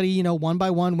 and everybody, one by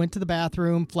one went to the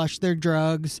bathroom, flushed their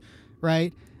drugs,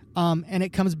 right? And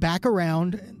it comes back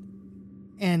around,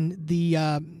 and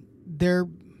their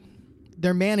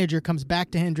manager comes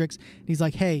back to Hendrix, and he's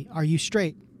like, "Hey, are you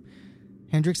straight?"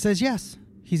 Hendrix says yes.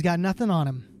 He's got nothing on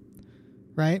him,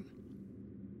 right?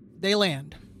 They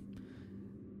land.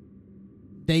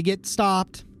 They get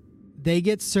stopped. They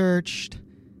get searched.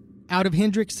 Out of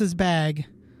Hendrix's bag,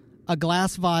 a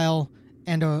glass vial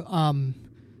and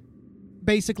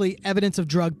basically evidence of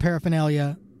drug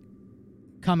paraphernalia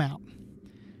come out.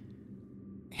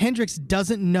 Hendrix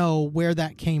doesn't know where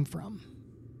that came from.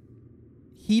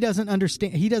 He doesn't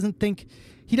understand. He doesn't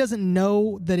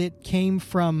know that it came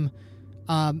from,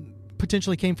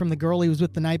 potentially came from the girl he was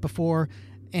with the night before.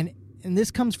 And this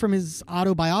comes from his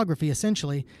autobiography,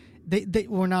 essentially. They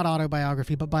were not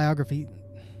autobiography, but biography.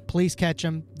 Police catch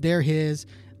him. They're his.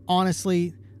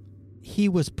 Honestly, he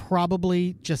was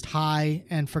probably just high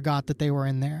and forgot that they were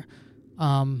in there.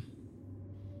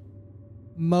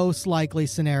 Most likely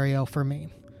scenario for me.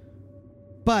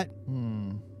 But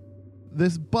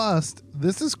this bust,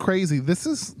 this is crazy. This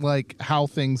is like how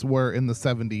things were in the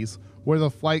 70s, where the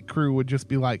flight crew would just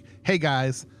be like, "Hey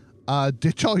guys,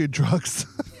 ditch all your drugs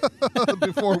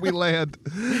before we land.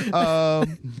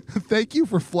 Thank you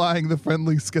for flying the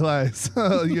friendly skies."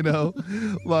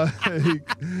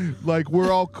 Like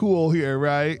we're all cool here,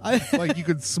 right? Like you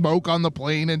could smoke on the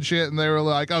plane and shit, and they were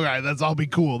like, "All right, let's all be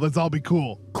cool. Let's all be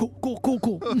cool.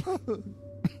 Cool."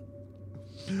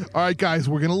 All right, guys,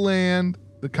 we're gonna land.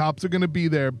 The cops are gonna be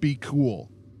there. Be cool.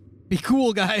 Be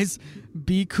cool, guys.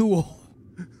 Be cool.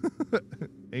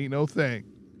 Ain't no thing.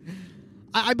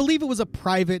 I believe it was a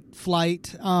private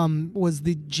flight, was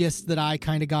the gist that I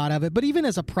kind of got of it. But even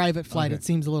as a private flight, It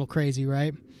seems a little crazy,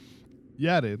 right?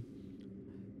 Yeah, dude.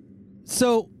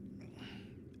 So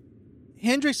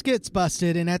Hendrix gets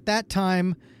busted, and at that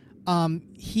time,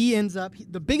 he ends up...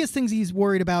 The biggest things he's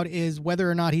worried about is whether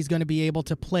or not he's going to be able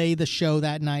to play the show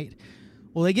that night.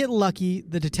 Well, they get lucky.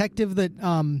 The detective that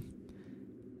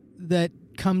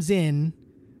comes in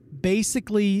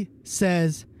basically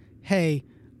says, "Hey,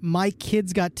 my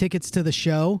kid's got tickets to the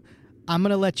show. I'm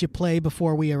going to let you play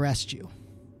before we arrest you."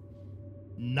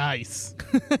 Nice.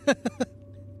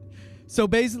 So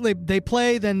basically they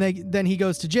play, then he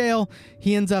goes to jail.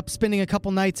 He ends up spending a couple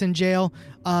nights in jail.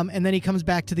 And then he comes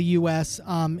back to the US,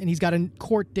 and he's got a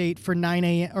court date for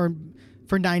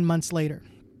 9 months later.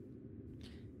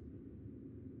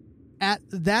 At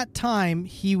that time,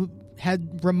 he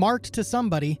had remarked to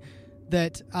somebody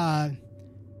that,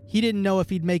 he didn't know if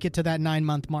he'd make it to that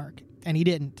 9-month mark, and he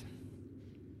didn't.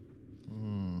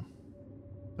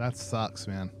 That sucks,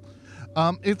 man.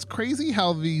 It's crazy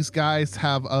how these guys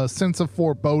have a sense of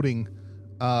foreboding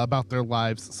about their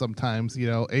lives sometimes.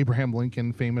 Abraham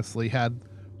Lincoln famously had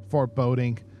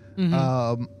foreboding.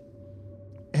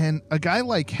 And a guy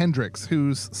like Hendrix,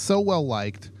 who's so well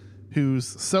liked, who's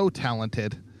so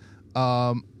talented,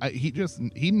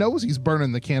 he knows he's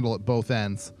burning the candle at both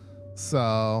ends.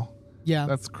 So Yeah.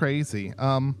 that's crazy.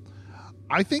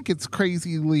 I think it's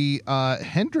crazily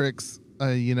Hendrix,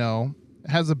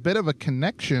 has a bit of a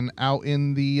connection out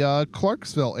in the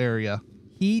Clarksville area.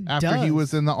 He after does. he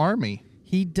was in the Army.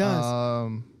 He does.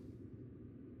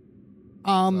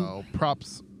 So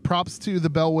props to the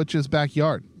Bell Witch's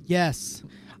backyard. Yes.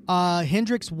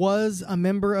 Hendrix was a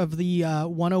member of the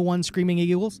 101 Screaming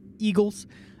Eagles.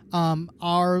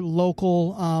 Our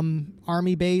local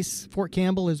Army base, Fort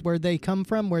Campbell, is where they come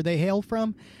from, where they hail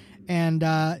from. And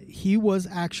he was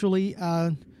actually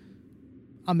a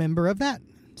member of that.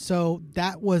 So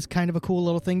that was kind of a cool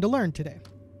little thing to learn today.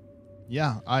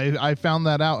 Yeah, I found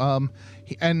that out.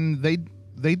 And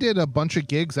they did a bunch of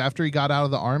gigs after he got out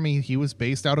of the Army. He was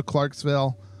based out of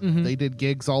Clarksville. They did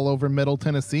gigs all over Middle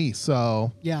Tennessee.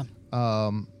 So yeah,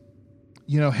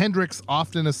 Hendrix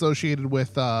often associated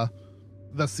with the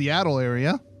Seattle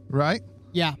area, right?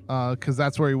 Yeah, because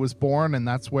that's where he was born and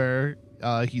that's where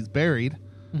he's buried.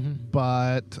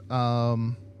 But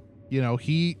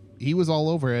he was all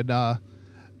over it.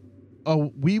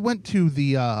 We went to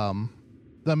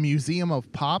the Museum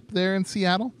of Pop there in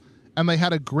Seattle, and they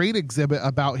had a great exhibit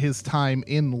about his time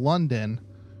in London,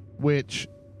 which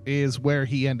is where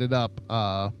he ended up,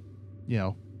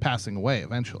 passing away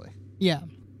eventually. Yeah.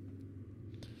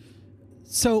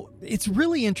 So it's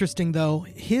really interesting, though.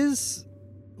 His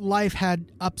life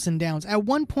had ups and downs. At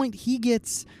one point, he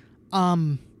gets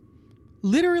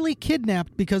literally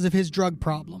kidnapped because of his drug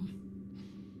problem.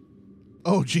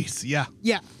 Oh, geez, yeah.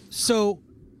 Yeah. So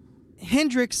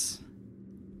Hendrix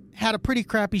had a pretty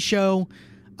crappy show.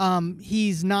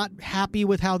 He's not happy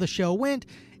with how the show went,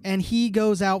 and he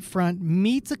goes out front,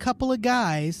 meets a couple of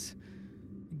guys,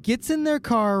 gets in their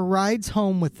car, rides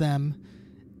home with them,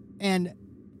 and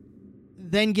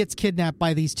then gets kidnapped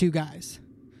by these two guys.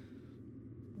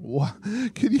 What?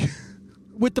 Can you?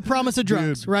 With the promise of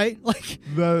drugs, Dude, right? Like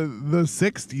the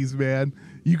 60s, man.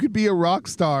 You could be a rock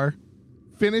star,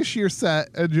 finish your set,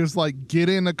 and just like get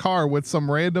in a car with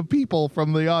some random people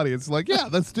from the audience. Like, yeah,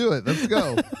 let's do it. Let's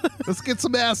go. Let's get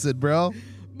some acid, bro.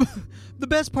 The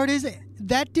best part is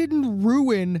that didn't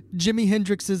ruin Jimi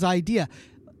Hendrix's idea.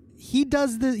 He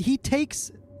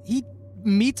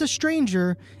meets a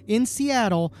stranger in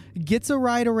Seattle, gets a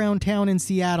ride around town in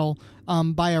Seattle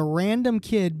by a random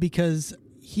kid because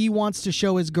he wants to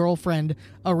show his girlfriend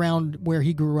around where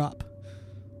he grew up.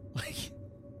 Like,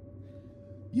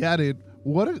 yeah, dude.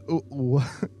 What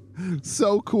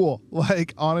so cool.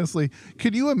 Like, honestly,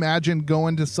 could you imagine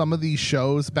going to some of these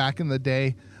shows back in the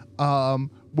day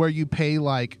where you pay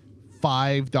like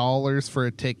 $5 for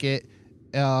a ticket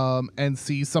and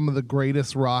see some of the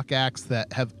greatest rock acts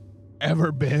that have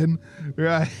ever been,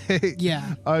 right?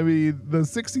 Yeah. I mean, the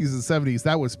 60s and 70s,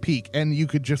 that was peak, and you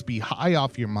could just be high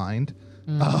off your mind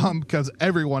because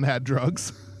everyone had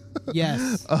drugs.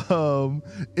 Yes.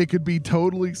 It could be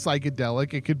totally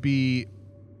psychedelic. It could be,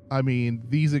 I mean,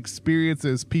 these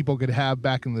experiences people could have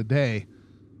back in the day.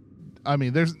 I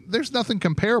mean, there's nothing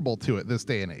comparable to it this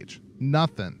day and age.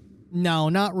 Nothing. No,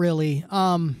 not really.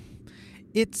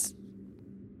 It's,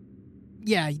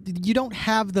 yeah, you don't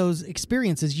have those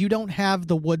experiences. You don't have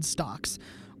the Woodstocks,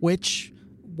 which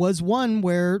was one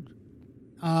where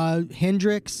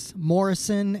Hendrix,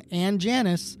 Morrison, and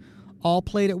Janis all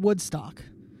played at Woodstock.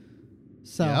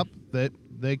 So, yep,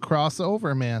 they cross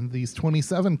over, man, these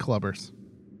 27 clubbers.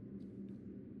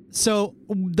 So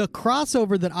the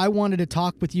crossover that I wanted to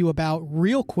talk with you about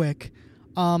real quick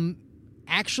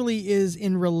actually is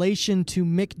in relation to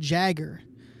Mick Jagger.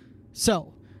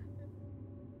 So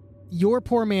your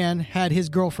poor man had his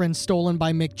girlfriend stolen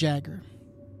by Mick Jagger.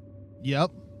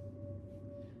 Yep.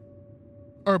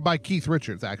 Or by Keith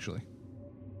Richards, actually.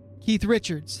 Keith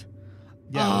Richards.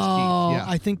 Yeah, it was Keith. Yeah.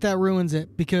 I think that ruins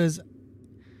it because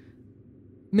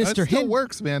Mr. It still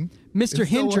works, man. Mr.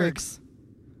 Hendrix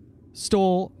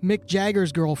stole Mick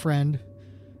Jagger's girlfriend,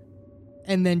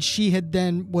 and then she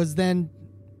was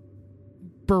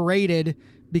berated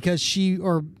because she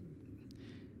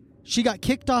got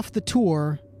kicked off the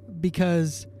tour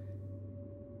because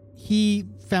he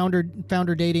found her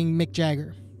dating Mick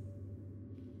Jagger.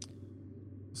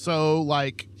 So,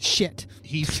 like, shit.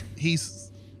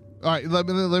 He's all right.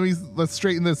 Let's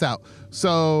straighten this out.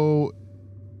 So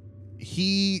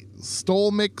he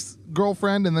stole Mick's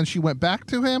girlfriend and then she went back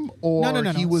to him, or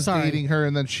no, he was sorry. dating her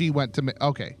and then she went to Mick.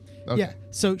 Okay. Yeah.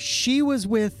 So she was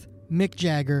with Mick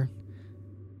Jagger.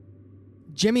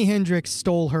 Jimi Hendrix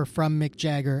stole her from Mick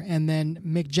Jagger, and then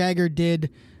Mick Jagger did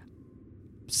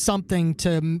something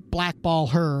to blackball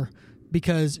her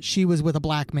because she was with a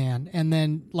black man, and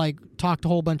then like talked a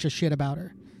whole bunch of shit about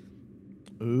her.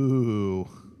 Ooh,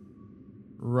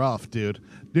 rough, dude.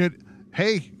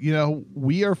 Hey,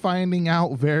 we are finding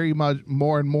out very much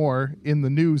more and more in the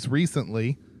news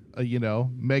recently.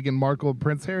 Meghan Markle and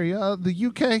Prince Harry. The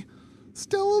UK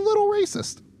still a little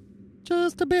racist,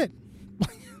 Just a bit.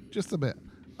 just a bit.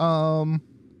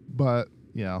 But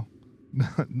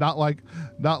not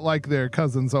like their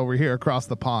cousins over here across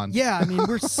the pond. Yeah, I mean,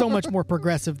 we're so much more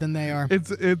progressive than they are.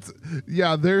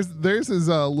 Theirs is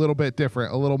a little bit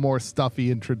different, a little more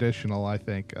stuffy and traditional, I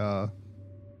think.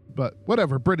 But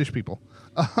whatever, British people.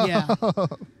 Yeah.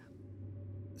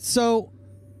 So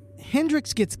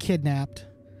Hendrix gets kidnapped.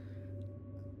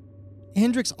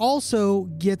 Hendrix also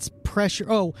gets pressure.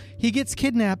 Oh, he gets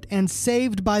kidnapped and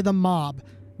saved by the mob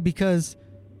because,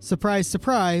 surprise,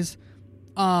 surprise,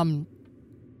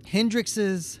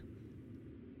 Hendrix's,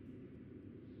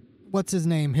 what's his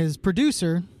name? His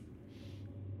producer,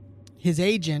 his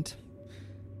agent,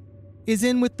 is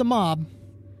in with the mob.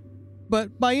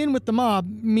 But by in with the mob,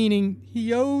 meaning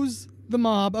he owes the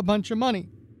mob a bunch of money.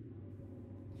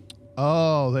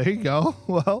 Oh, there you go.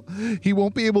 Well, he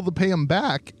won't be able to pay him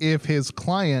back if his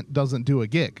client doesn't do a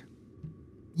gig.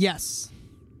 Yes,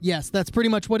 that's pretty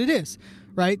much what it is,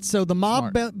 right? So the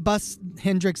mob busts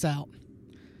Hendrix out,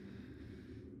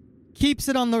 keeps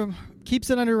it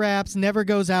under wraps, never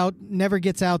goes out, never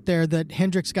gets out there that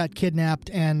Hendrix got kidnapped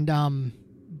and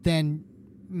then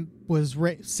was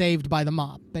saved by the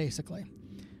mob, basically.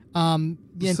 In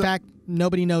fact,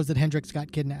 nobody knows that Hendrix got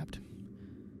kidnapped.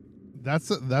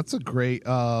 That's a great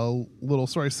little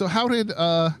story. So how did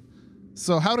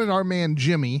our man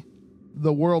Jimmy,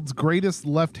 the world's greatest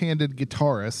left-handed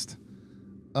guitarist,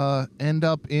 end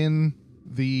up in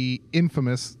the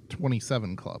infamous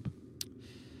 27 Club?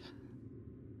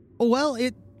 Well,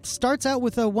 it starts out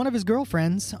with one of his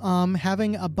girlfriends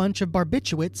having a bunch of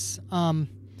barbiturates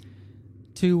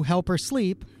to help her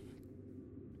sleep.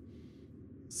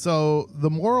 So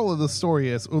the moral of the story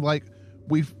is, like,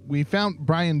 we found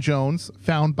Brian Jones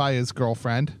found by his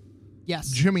girlfriend.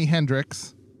 Yes. Jimi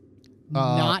Hendrix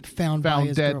not found by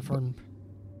his dead. girlfriend.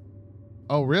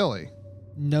 Oh, really?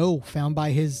 No, found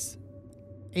by his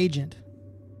agent.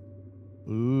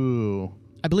 Ooh.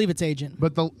 I believe it's agent.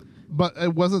 But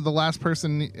it wasn't the last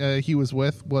person he was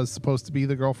with was supposed to be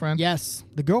the girlfriend? Yes.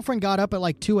 The girlfriend got up at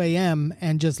like 2 a.m.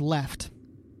 and just left.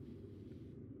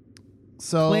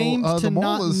 So claimed to the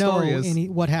moral not of the know story is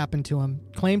what happened to him.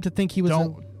 Claimed to think he was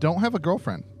don't have a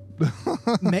girlfriend.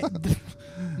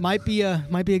 might be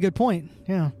a good point.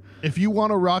 Yeah. If you want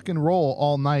to rock and roll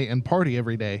all night and party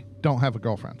every day, don't have a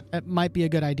girlfriend. That might be a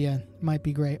good idea. Might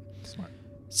be great. Smart.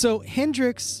 So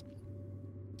Hendrix,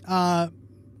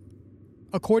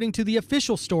 according to the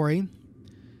official story,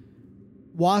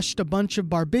 washed a bunch of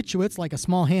barbiturates, like a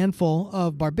small handful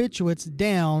of barbiturates,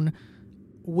 down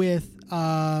with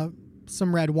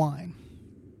some red wine.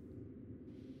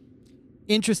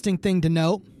 Interesting thing to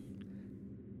note,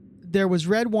 there was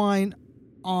red wine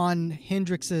on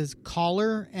Hendrix's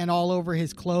collar and all over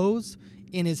his clothes,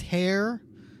 in his hair.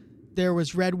 There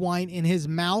was red wine in his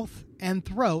mouth and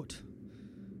throat.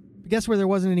 But guess where there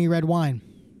wasn't any red wine?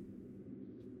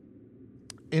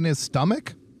 In his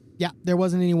stomach? Yeah, there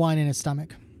wasn't any wine in his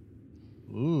stomach.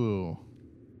 Ooh.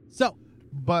 So,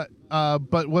 but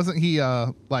wasn't he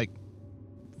like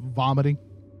vomiting?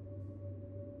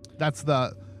 That's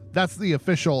the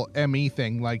official ME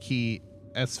thing, like he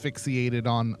asphyxiated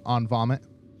on vomit.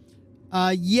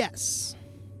 Yes.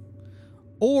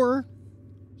 Or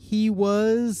he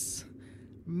was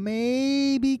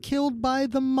maybe killed by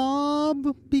the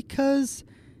mob because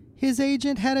his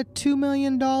agent had a $2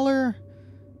 million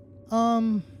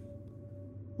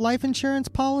life insurance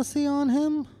policy on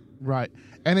him. Right.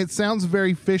 And it sounds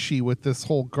very fishy with this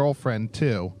whole girlfriend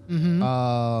too.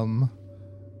 Mm-hmm.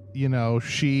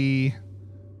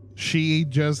 She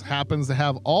just happens to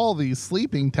have all these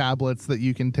sleeping tablets that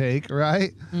you can take,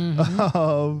 right?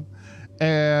 Mm-hmm.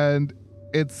 And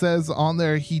it says on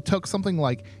there he took something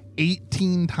like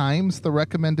 18 times the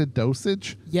recommended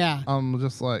dosage. Yeah. I'm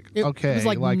just like, It was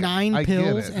like 9 I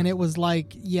pills, get it. and it was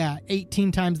like,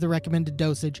 18 times the recommended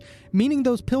dosage, meaning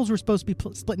those pills were supposed to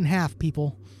be split in half,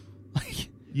 people.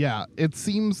 Yeah, it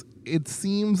seems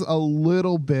a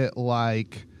little bit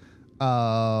like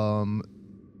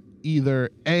either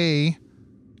A,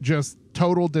 just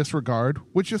total disregard,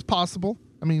 which is possible.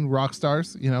 I mean, rock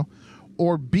stars,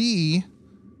 or B,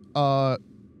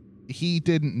 he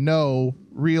didn't know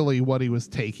really what he was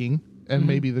taking, and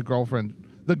maybe the girlfriend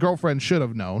should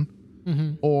have known,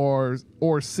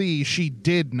 or C, she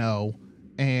did know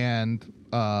and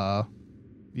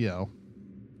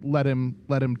let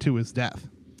him to his death.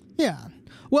 Yeah.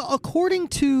 Well, according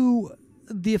to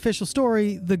the official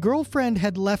story, the girlfriend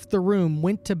had left the room,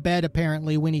 went to bed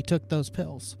apparently when he took those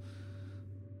pills.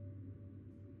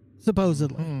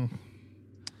 Supposedly.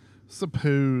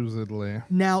 Supposedly.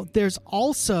 Now, there's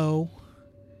also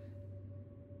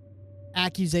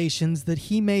accusations that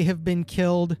he may have been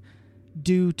killed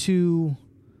due to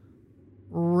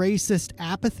racist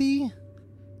apathy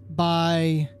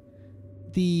by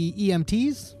the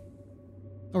EMTs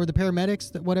or the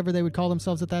paramedics, that whatever they would call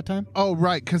themselves at that time. Oh,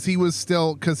 right, because he was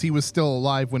still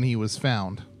alive when he was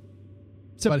found,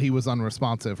 but he was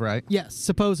unresponsive, right? Yes,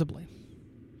 supposedly.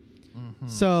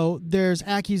 So there's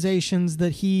accusations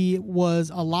that he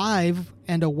was alive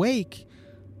and awake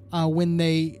when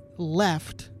they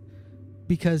left,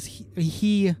 because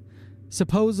he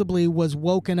supposedly was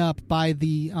woken up by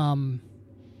the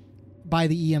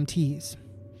EMTs.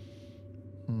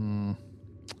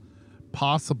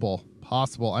 Possible.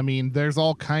 I mean, there's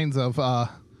all kinds of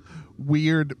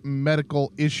weird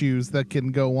medical issues that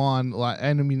can go on,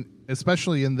 and I mean,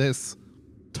 especially in this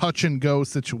touch and go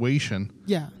situation.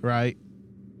 Yeah. Right.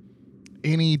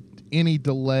 Any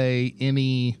delay,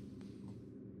 anything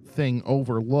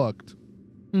overlooked.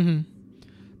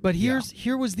 But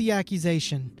here was the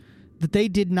accusation, that they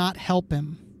did not help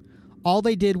him. All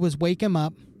they did was wake him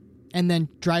up and then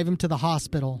drive him to the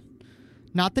hospital.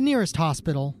 Not the nearest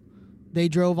hospital. They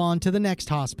drove on to the next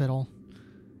hospital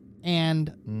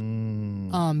and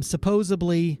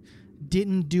supposedly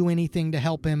didn't do anything to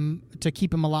help him, to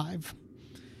keep him alive.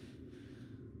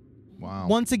 Wow.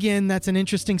 Once again, that's an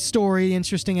interesting story,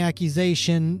 interesting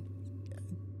accusation.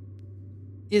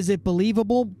 Is it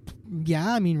believable?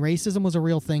 Yeah, I mean, racism was a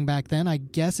real thing back then. I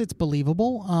guess it's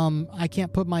believable. I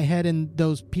can't put my head in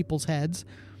those people's heads,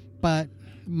 but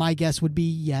my guess would be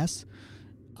yes.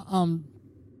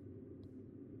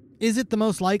 Is it the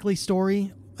most likely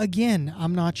story? Again,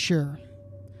 I'm not sure.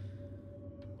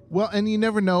 Well, and you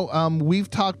never know. We've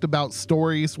talked about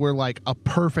stories where like a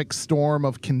perfect storm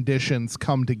of conditions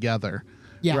come together.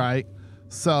 Yeah. Right.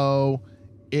 So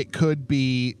it could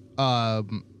be,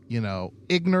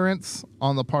 ignorance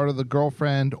on the part of the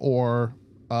girlfriend, or,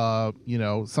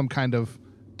 some kind of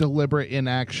deliberate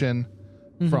inaction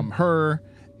from her.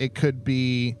 It could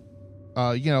be,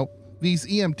 these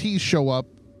EMTs show up,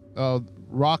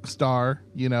 rock star,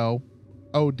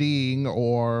 ODing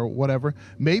or whatever.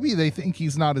 Maybe they think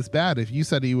he's not as bad. If you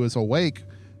said he was awake,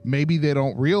 maybe they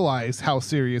don't realize how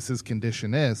serious his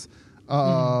condition is,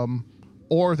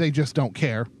 or they just don't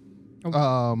care.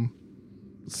 Okay.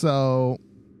 So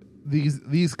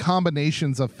these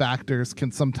combinations of factors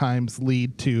can sometimes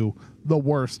lead to the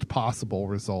worst possible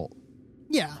result.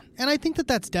 Yeah, and I think that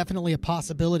that's definitely a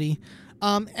possibility.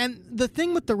 And the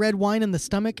thing with the red wine in the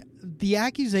stomach, the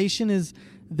accusation is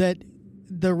that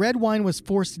the red wine was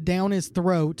forced down his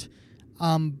throat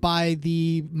by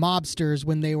the mobsters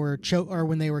when they were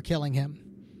when they were killing him,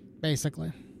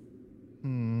 basically.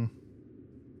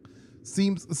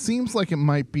 Seems like it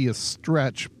might be a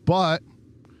stretch, but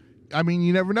I mean,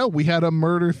 you never know. We had a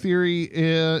murder theory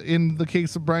in the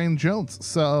case of Brian Jones,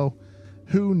 so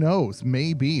who knows?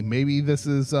 Maybe this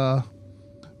is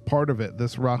part of it.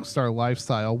 This rock star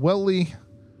lifestyle. Well, Lee,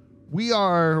 we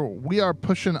are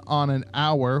pushing on an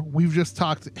hour. We've just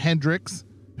talked Hendrix,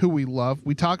 who we love.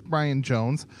 We talked Brian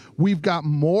Jones. We've got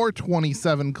more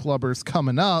 27 Clubbers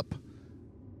coming up,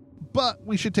 but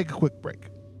we should take a quick break.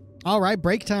 All right,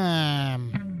 break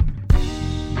time.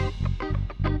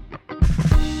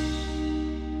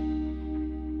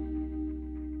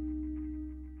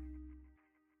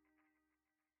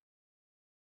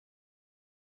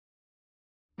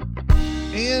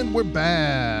 And we're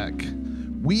back.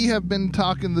 We have been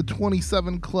talking the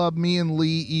 27 Club. Me and Lee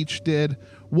each did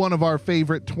one of our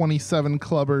favorite 27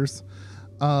 Clubbers.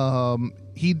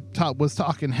 He was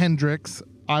talking Hendrix.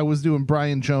 I was doing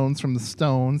Brian Jones from the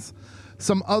Stones.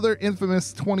 Some other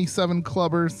infamous 27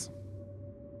 Clubbers.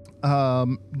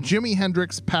 Jimi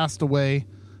Hendrix passed away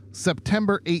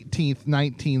September 18th,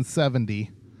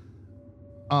 1970.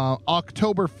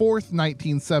 October 4th,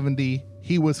 1970,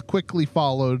 he was quickly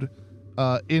followed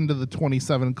into the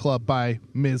 27 Club by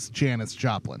Ms. Janis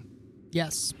Joplin.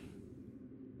 Yes.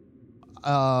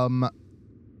 I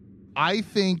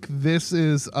think this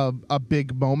is a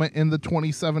big moment in the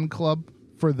 27 Club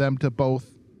for them to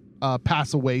both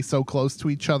pass away so close to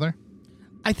each other.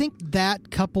 I think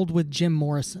that coupled with Jim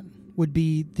Morrison would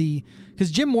be because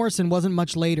Jim Morrison wasn't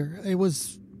much later. It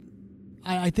was,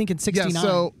 I think, in 69.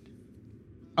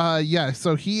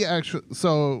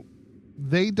 So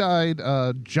they died,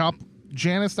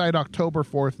 Janis died October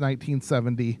 4th,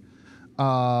 1970.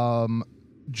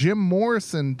 Jim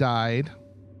Morrison died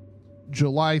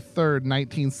July 3rd,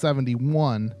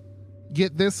 1971.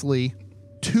 Get this, Lee,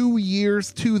 2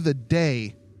 years to the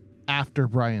day after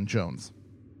Brian Jones.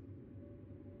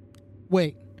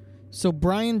 Wait, so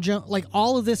Brian Jones, like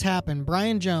all of this happened,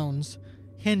 Brian Jones,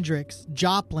 Hendrix,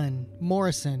 Joplin,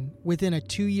 Morrison, within a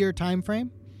 2-year time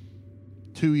frame?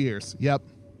 2 years, yep.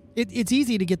 It's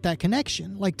easy to get that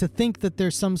connection, like to think that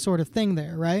there's some sort of thing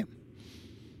there, right?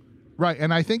 Right,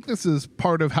 and I think this is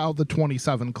part of how the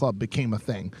 27 Club became a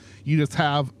thing. You just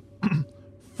have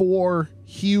 4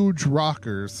 huge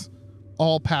rockers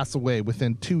all pass away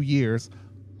within 2 years,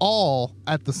 all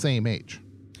at the same age.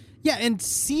 Yeah, and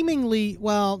seemingly,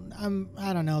 well,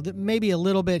 I don't know, maybe a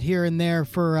little bit here and there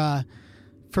for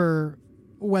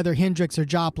whether Hendrix or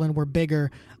Joplin were bigger.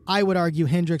 I would argue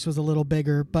Hendrix was a little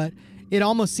bigger, but it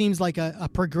almost seems like a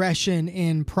progression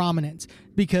in prominence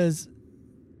because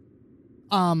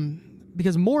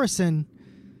Morrison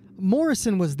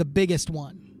was the biggest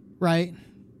one, right?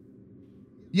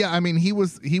 Yeah, I mean he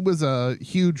was a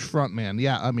huge frontman.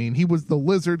 Yeah, I mean he was the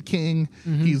Lizard King.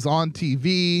 Mm-hmm. He's on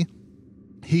TV.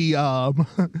 He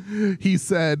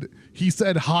said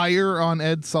higher on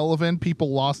Ed Sullivan.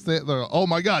 People lost it. They're, oh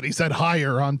my God, he said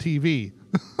higher on TV.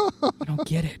 I don't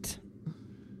get it.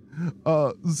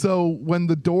 So when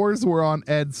the Doors were on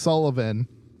Ed Sullivan,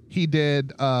 he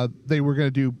did. They were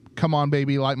gonna do "Come On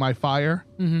Baby, Light My Fire,"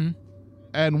 mm-hmm.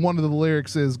 and one of the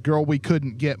lyrics is "Girl, we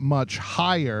couldn't get much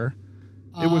higher."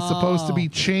 It was supposed to be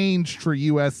changed for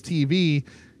US TV.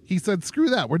 He said, "Screw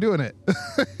that, we're doing it."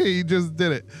 He just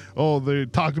did it. Oh, they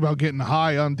talked about getting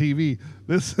high on TV.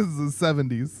 This is the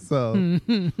 70s, so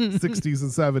 60s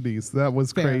and 70s. That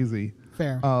was crazy.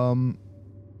 Fair.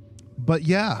 But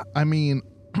yeah, I mean,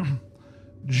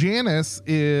 Janis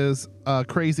is a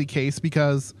crazy case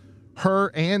because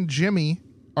her and Jimmy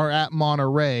are at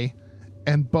Monterey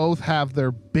and both have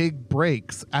their big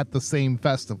breaks at the same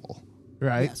festival,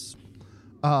 right? Yes.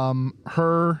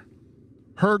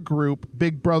 Her group,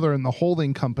 Big Brother and the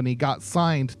Holding Company, got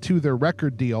signed to their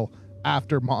record deal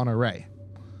after Monterey.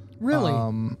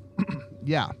 Really?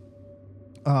 Yeah.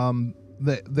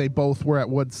 They both were at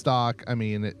Woodstock. I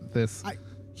mean,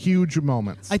 huge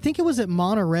moments. I think it was at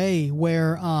Monterey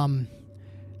where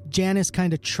Janis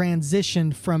kind of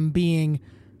transitioned from being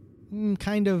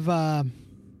kind of an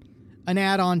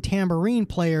add-on tambourine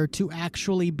player to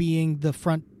actually being the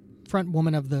front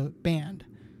woman of the band.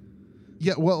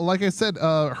 Yeah, well, like I said,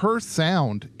 her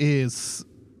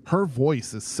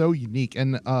voice is so unique,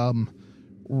 and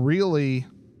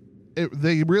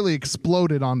they really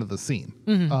exploded onto the scene.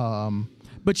 Mm-hmm.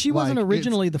 But she wasn't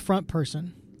originally the front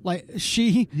person. Like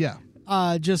she,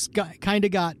 just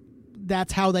got.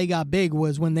 That's how they got big,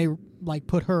 was when they like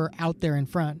put her out there in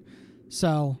front.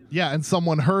 So yeah, and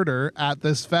someone heard her at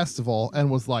this festival and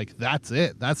was like, "That's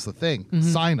it. That's the thing. Mm-hmm.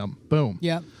 Sign them. Boom."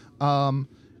 Yeah. And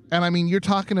I mean, you're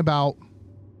talking about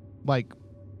like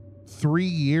 3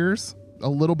 years, a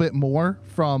little bit more,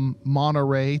 from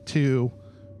Monterey to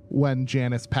when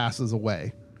Janis passes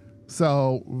away.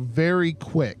 So very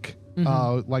quick,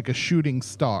 like a shooting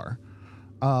star.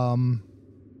 And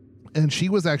she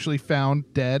was actually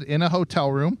found dead in a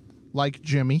hotel room, like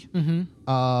Jimmy.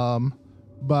 Mm-hmm.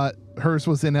 But hers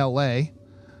was in L.A.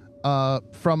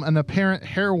 From an apparent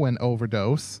heroin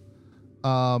overdose.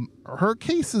 Her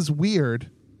case is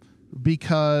weird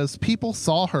because people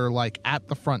saw her like at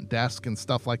the front desk and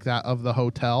stuff like that of the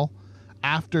hotel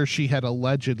after she had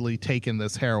allegedly taken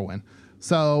this heroin.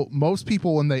 So most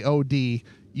people, when they OD,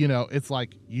 you know, it's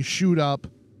like you shoot up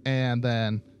and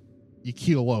then you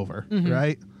keel over, mm-hmm.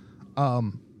 right?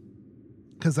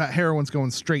 Because that heroin's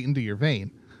going straight into your vein,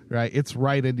 right? It's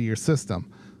right into your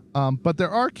system. But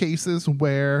there are cases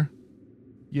where,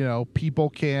 you know, people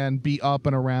can be up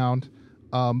and around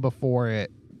before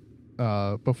it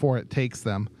takes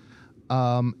them.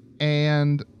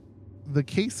 And the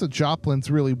case of Joplin's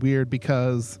really weird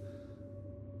because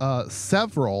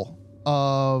several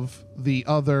of the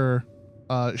other,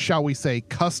 shall we say,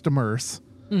 customers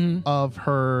mm-hmm. of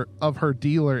her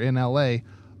dealer in LA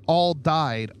all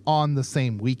died on the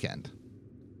same weekend.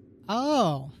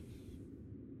 Oh.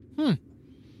 Well,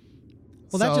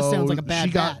 that just sounds like a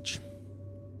bad batch.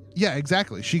 Yeah,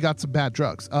 exactly. She got some bad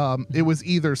drugs. It was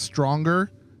either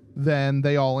stronger than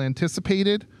they all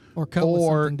anticipated, or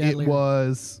it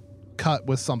was cut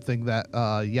with something that,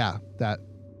 that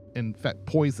in fact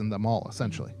poisoned them all,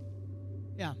 essentially.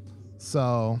 Yeah.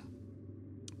 So,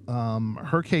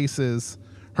 her case is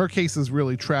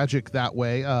really tragic that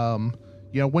way.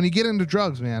 You know, when you get into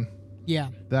drugs, man. Yeah.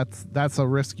 That's a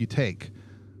risk you take.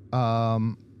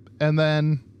 And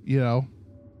then, you know,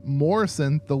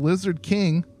 Morrison, the Lizard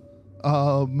King,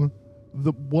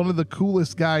 one of the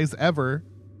coolest guys ever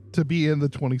to be in the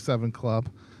 27 Club,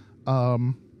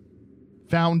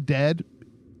 found dead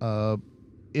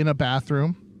in a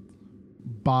bathroom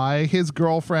by his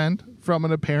girlfriend from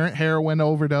an apparent heroin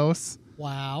overdose.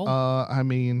 Wow. I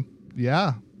mean,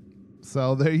 yeah.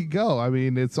 So there you go. I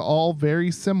mean, it's all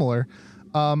very similar.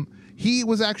 He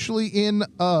was actually in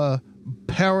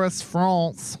Paris,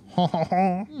 France.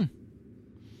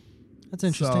 That's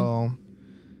interesting.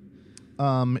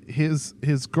 So,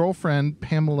 his girlfriend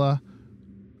Pamela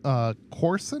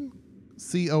Courson,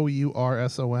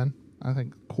 Courson, I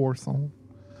think Courson,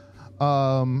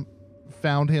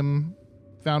 found him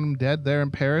dead there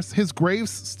in Paris. His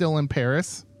grave's still in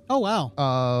Paris. Oh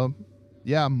wow.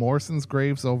 Yeah, Morrison's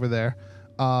grave's over there.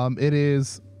 It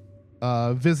is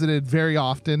visited very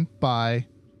often by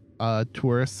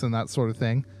tourists and that sort of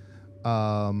thing.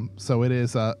 So it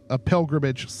is a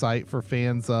pilgrimage site for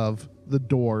fans of the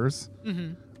Doors.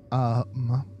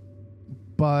 Mm-hmm.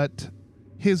 But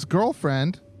his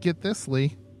girlfriend, get this,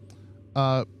 Lee,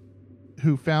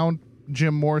 who found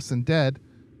Jim Morrison dead,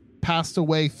 passed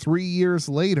away 3 years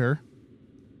later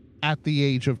at the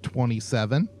age of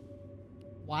 27.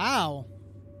 Wow.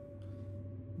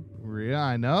 Yeah,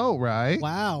 I know, right?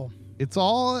 Wow. It's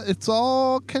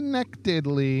all connected,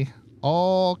 Lee.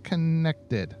 All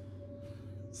connected.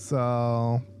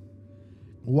 So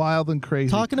wild and crazy.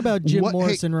 Talking about Jim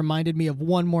Morrison reminded me of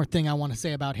one more thing I want to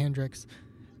say about Hendrix.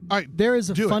 All right, there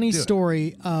is a funny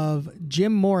story of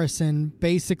Jim Morrison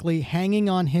basically hanging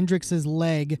on Hendrix's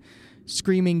leg,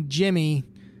 screaming Jimmy,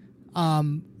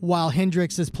 while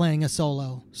Hendrix is playing a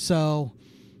solo. So,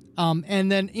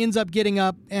 and then ends up getting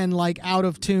up and like out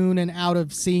of tune and out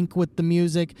of sync with the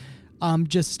music,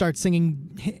 just starts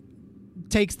singing,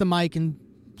 takes the mic and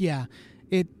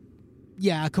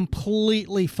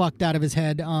completely fucked out of his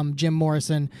head. Jim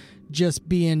Morrison just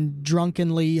being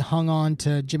drunkenly hung on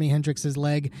to Jimi Hendrix's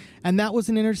leg. And that was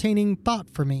an entertaining thought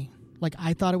for me. Like,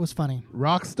 I thought it was funny.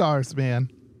 Rock stars,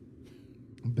 man.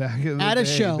 Back in the at day, a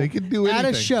show. they could do anything.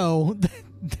 At a show,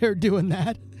 they're doing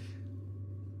that.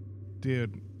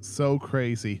 Dude, so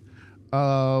crazy.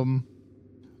 So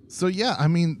yeah, I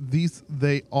mean,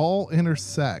 they all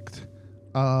intersect.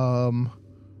 Now,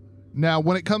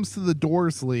 when it comes to the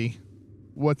Doors, Lee,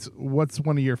 what's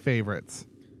one of your favorites?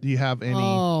 Do you have any?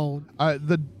 Oh,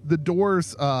 the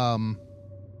Doors. They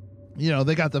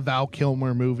got the Val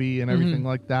Kilmer movie and everything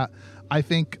like that. I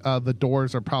think the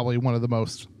Doors are probably one of the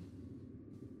most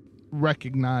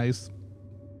recognized.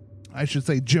 I should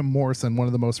say Jim Morrison, one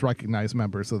of the most recognized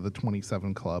members of the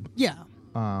 27 Club. Yeah.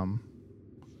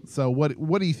 So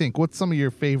what do you think? What's some of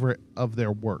your favorite of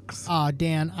their works?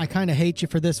 Dan, I kind of hate you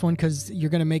for this one because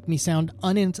you're going to make me sound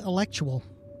unintellectual.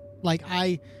 Like,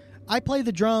 I play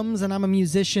the drums and I'm a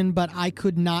musician, but I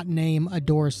could not name a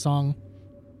Doors song.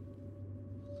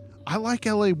 I like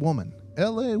L.A. Woman.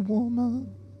 L.A.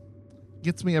 Woman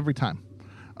gets me every time.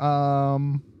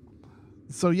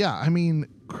 So yeah, I mean,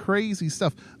 crazy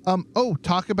stuff.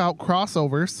 Talk about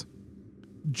crossovers.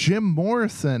 Jim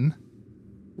Morrison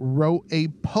wrote a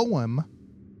poem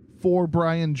for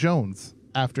Brian Jones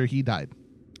after he died.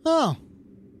 Oh,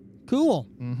 cool.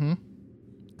 Mm-hmm.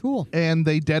 Cool. And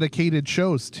they dedicated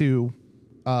shows to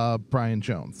Brian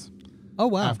Jones. Oh,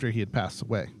 wow. After he had passed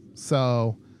away.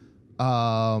 So,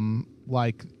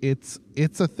 like, it's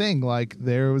a thing. Like,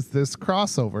 there was this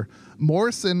crossover.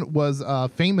 Morrison was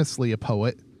famously a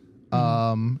poet.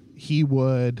 He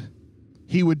would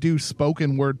do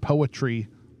spoken word poetry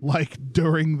like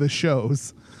during the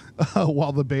shows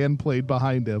while the band played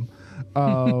behind him.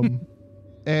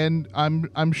 And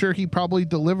I'm sure he probably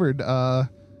delivered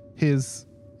his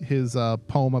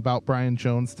poem about Brian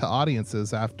Jones to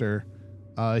audiences after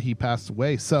he passed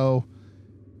away. So,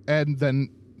 and then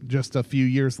just a few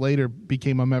years later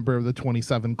became a member of the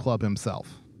 27 Club himself.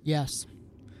 Yes.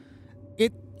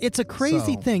 It's a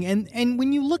crazy thing. And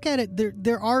when you look at it,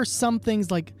 there are some things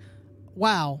like,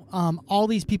 wow, all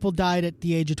these people died at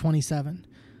the age of 27.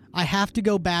 I have to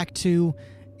go back to,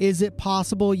 is it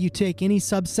possible you take any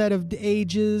subset of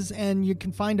ages and you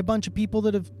can find a bunch of people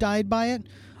that have died by it?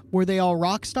 Were they all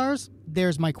rock stars?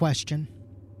 There's my question.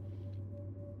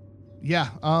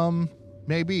 Yeah,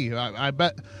 maybe. I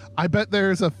bet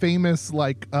there's a famous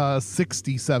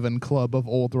 67 club of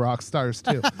old rock stars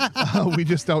too. We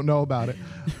just don't know about it.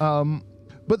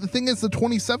 But the thing is, the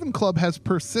 27 Club has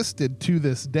persisted to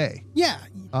this day. Yeah.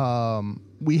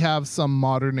 We have some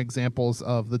modern examples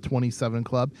of the 27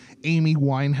 Club. Amy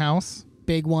Winehouse,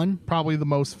 big one, probably the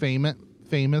most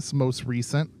famous, most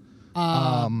recent.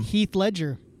 Heath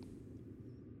Ledger.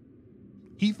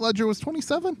 Heath Ledger was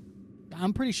 27?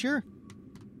 I'm pretty sure.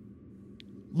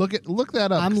 Look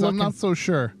that up, because I'm not so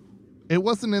sure. It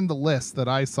wasn't in the list that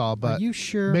I saw, but Are you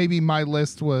sure? maybe my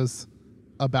list was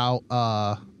about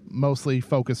mostly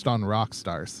focused on rock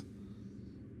stars.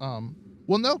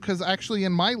 Well, no, because actually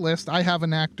in my list I have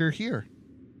an actor here,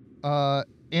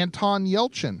 Anton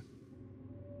Yelchin.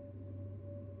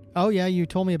 Oh yeah, you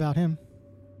told me about him.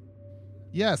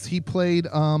 Yes, he played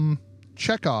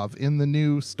Chekhov in the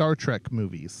new Star Trek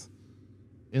movies,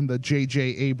 in the J.J.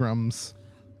 Abrams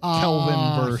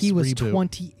Kelvin-verse He was reboot.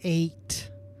 28.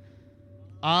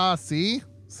 See,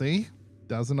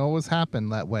 doesn't always happen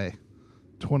that way.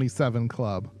 27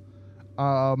 Club.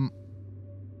 But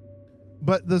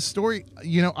the story,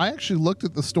 I actually looked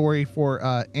at the story for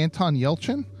Anton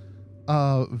Yelchin.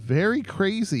 Very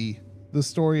crazy, the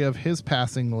story of his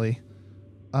passingly.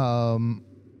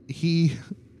 He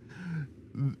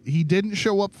didn't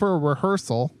show up for a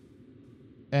rehearsal,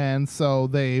 and so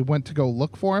they went to go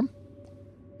look for him.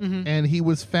 Mm-hmm. And he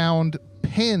was found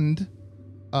pinned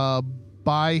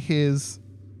by his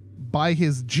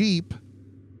Jeep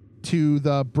to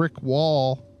the brick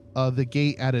wall of the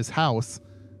gate at his house.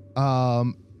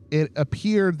 It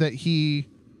appeared that he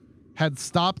had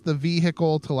stopped the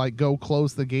vehicle to go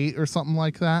close the gate or something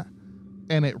like that,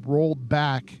 and it rolled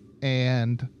back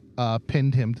and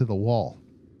pinned him to the wall,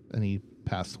 and he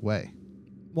passed away.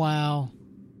 Wow.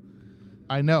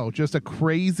 I know, just a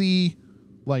crazy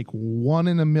 1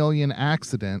 in a million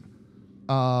accident.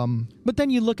 But then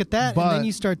you look at that and then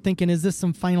you start thinking, is this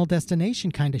some Final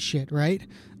Destination kind of shit, right?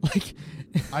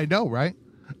 I know, right?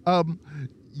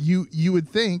 You would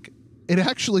think. It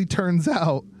actually turns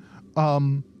out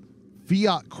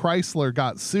Fiat Chrysler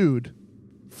got sued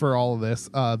for all of this,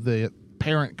 the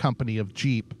parent company of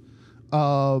Jeep.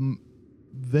 They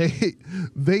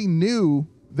knew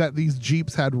that these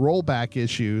Jeeps had rollback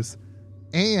issues,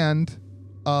 and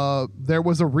there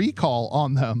was a recall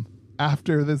on them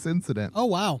after this incident. Oh,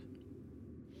 wow.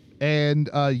 And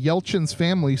Yelchin's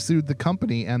family sued the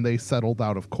company, and they settled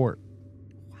out of court.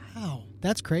 Wow,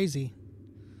 that's crazy.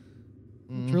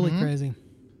 It's really crazy.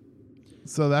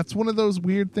 So that's one of those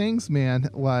weird things, man.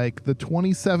 The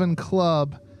 27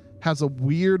 Club has a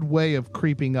weird way of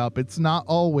creeping up. It's not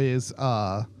always,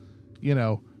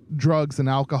 drugs and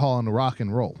alcohol and rock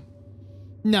and roll.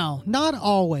 No, not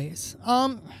always.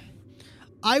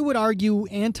 I would argue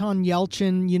Anton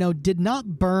Yelchin, did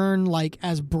not burn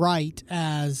as bright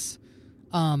as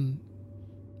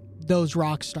those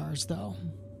rock stars, though.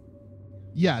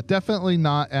 Yeah, definitely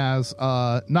not as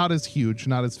huge,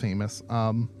 not as famous.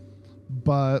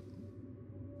 But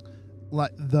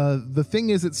the thing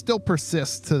is, it still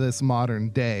persists to this modern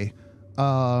day.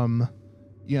 A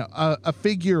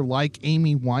figure like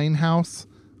Amy Winehouse,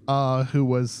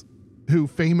 who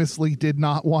famously did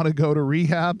not want to go to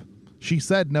rehab. She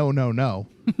said no.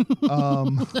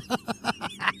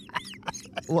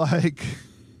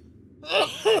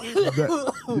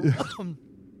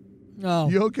 Oh.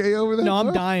 You okay over there? No,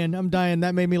 I'm dying.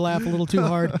 That made me laugh a little too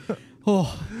hard.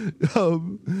 Oh.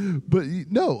 But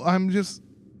no, I'm just,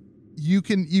 you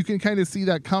can kind of see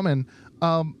that coming.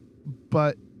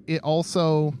 But it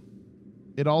also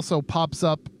pops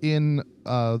up in,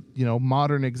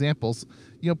 modern examples.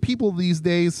 People these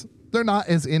days, they're not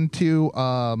as into,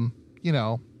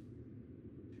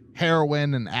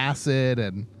 heroin and acid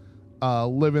and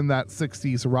living that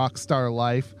 60s rock star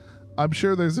life. I'm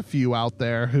sure there's a few out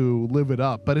there who live it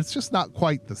up, but it's just not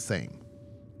quite the same.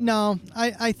 No,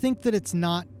 I think that it's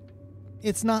not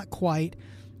quite.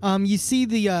 You see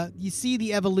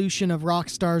the evolution of rock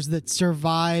stars that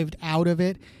survived out of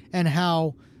it, and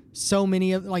how so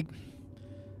many of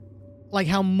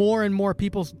how more and more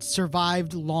people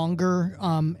survived longer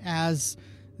as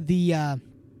the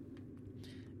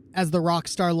rock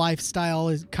star lifestyle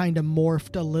is kind of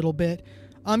morphed a little bit.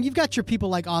 You've got your people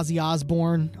like Ozzy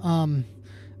Osbourne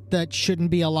that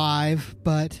shouldn't be alive,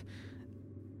 but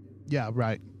yeah,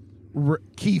 right.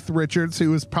 Keith Richards,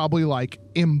 who was probably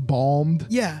embalmed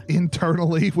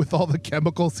internally with all the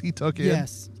chemicals he took in.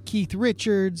 Yes, Keith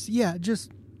Richards. Yeah,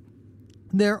 just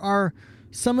there are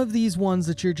some of these ones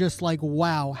that you're just like,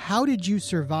 wow, how did you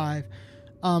survive?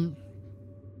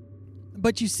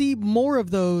 But you see more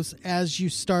of those as you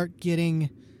start getting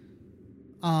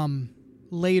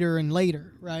later and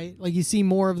later, right? You see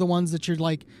more of the ones that you're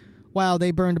like, wow,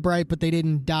 they burned bright, but they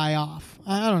didn't die off.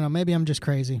 I don't know. Maybe I'm just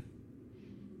crazy.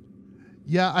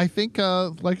 Yeah, I think,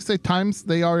 like I say, times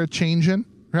they are a-changin',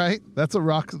 right? That's a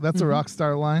rock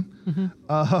star line.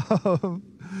 Mm-hmm.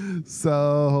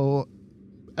 So,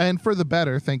 and for the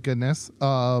better, thank goodness.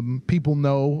 People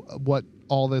know what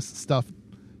all this stuff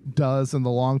does and the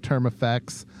long-term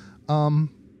effects. Right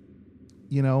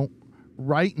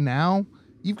now,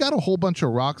 you've got a whole bunch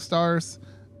of rock stars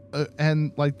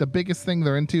and like the biggest thing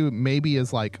they're into maybe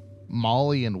is like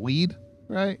Molly and weed,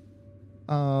 right?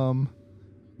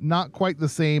 Not quite the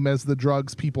same as the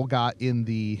drugs people got in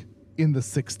the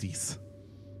 60s.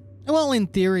 Well, in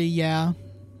theory, yeah.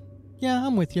 Yeah,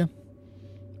 I'm with you.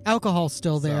 Alcohol's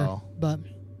still there, but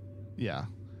yeah.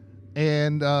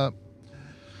 And I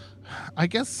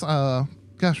guess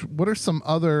gosh, what are some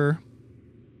other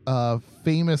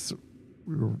famous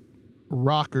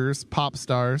rockers, pop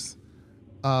stars?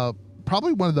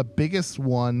 Probably one of the biggest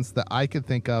ones that I could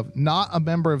think of, not a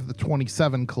member of the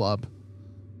 27 Club,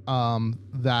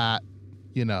 that,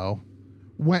 you know,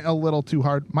 went a little too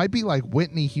hard, might be like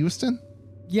Whitney Houston.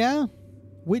 Yeah,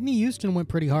 Whitney Houston went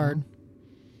pretty hard.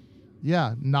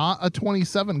 Yeah, not a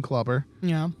 27 Clubber.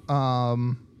 Yeah.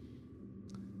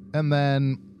 And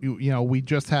then, you know, we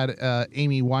just had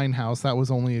Amy Winehouse. That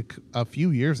was only a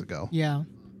few years ago. Yeah.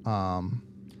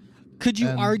 Could you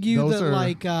argue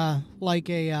that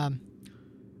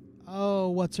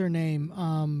what's her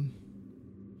name?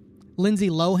 Lindsay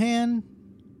Lohan,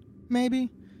 maybe?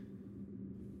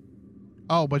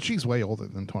 Oh, but she's way older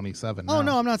than 27 now. Oh,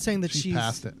 no, I'm not saying that she's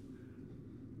past it.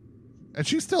 And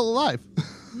she's still alive.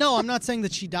 No, I'm not saying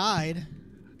that she died.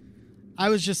 I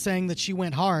was just saying that she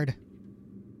went hard.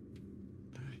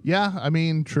 Yeah, I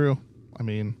mean, true. I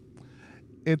mean,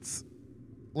 it's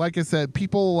like I said,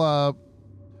 people.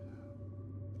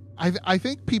 I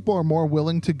think people are more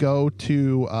willing to go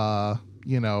to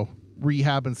you know,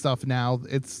 rehab and stuff now.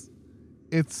 It's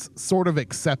sort of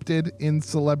accepted in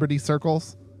celebrity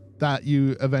circles that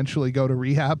you eventually go to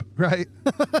rehab, right?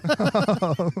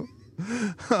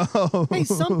 Hey,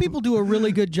 some people do a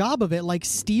really good job of it, like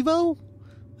Steve-O.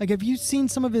 Like, have you seen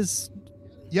some of his?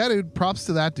 Yeah, dude. Props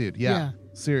to that dude. Yeah.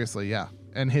 Seriously, yeah.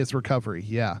 And his recovery,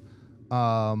 yeah.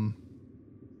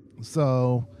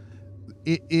 So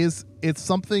it's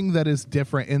something that is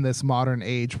different in this modern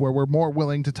age where we're more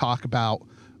willing to talk about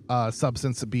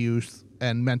substance abuse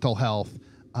and mental health.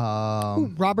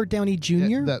 Robert Downey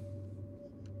Jr.?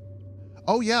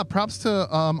 Oh, yeah. Props to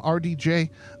RDJ.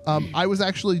 I was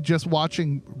actually just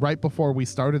watching, right before we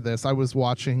started this, I was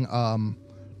watching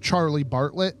Charlie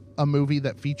Bartlett, a movie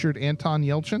that featured Anton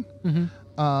Yelchin.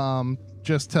 Mm-hmm.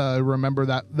 Just to remember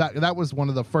that was one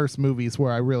of the first movies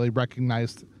where I really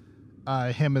recognized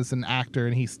him as an actor,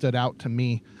 and he stood out to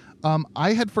me.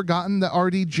 I had forgotten that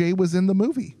RDJ was in the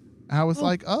movie. I was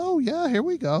like, oh, yeah, here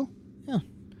we go. Yeah.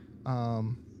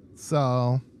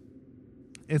 So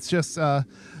it's just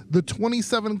the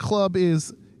 27 Club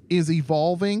is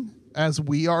evolving as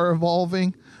we are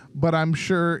evolving, but I'm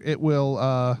sure it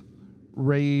will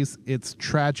raise its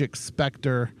tragic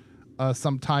specter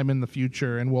sometime in the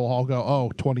future, and we'll all go,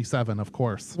 oh, 27, of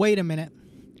course. Wait a minute.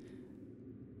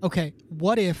 Okay,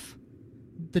 what if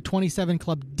the 27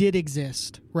 Club did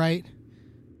exist, right?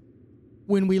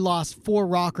 When we lost 4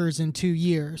 rockers in 2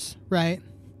 years, right?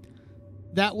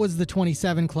 That was the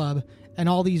 27 Club, and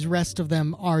all these rest of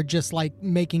them are just like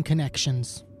making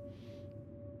connections.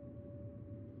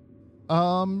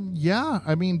 Yeah,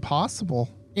 I mean, possible.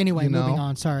 Anyway, moving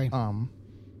on, sorry.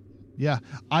 Yeah,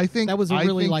 I think that was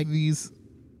these.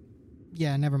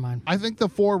 Yeah, never mind. I think the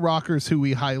 4 rockers who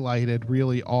we highlighted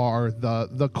really are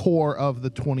the core of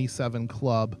the 27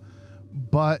 Club,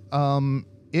 but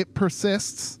it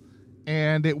persists,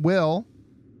 and it will,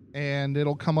 and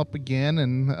it'll come up again,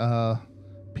 and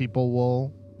people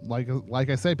will, like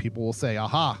I say, people will say,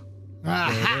 "Aha,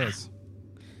 there it is,"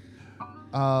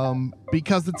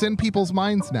 because it's in people's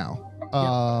minds now.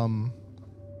 Yep.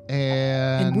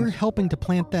 And we're helping to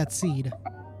plant that seed.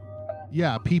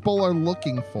 Yeah, people are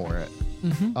looking for it.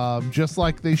 Mm-hmm. Just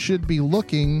like they should be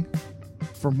looking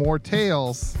for more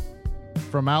tales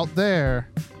from out there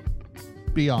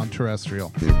beyond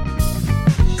terrestrial.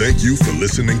 Thank you for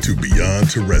listening to Beyond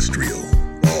Terrestrial,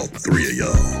 all 3 of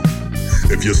y'all.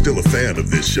 If you're still a fan of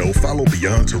this show, follow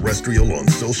Beyond Terrestrial on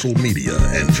social media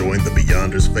and join the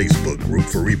Beyonders Facebook group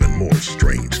for even more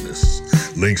strangeness.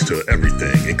 Links to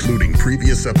everything, including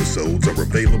previous episodes, are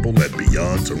available at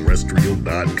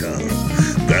BeyondTerrestrial.com.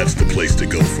 That's the place to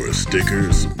go for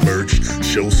stickers, merch,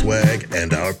 show swag,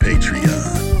 and our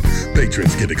Patreon.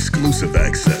 Patrons get exclusive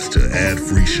access to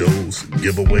ad-free shows,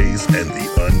 giveaways, and the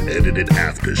unedited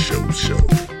after-show show.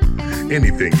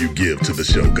 Anything you give to the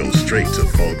show goes straight to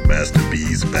Funk Master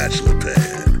B's bachelor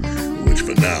pad, which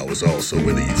for now is also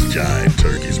where these giant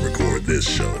turkeys record this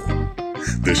show.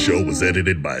 This show was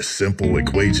edited by Simple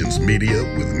Equations Media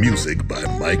with music by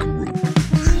Mike Root.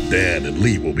 Dan and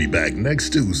Lee will be back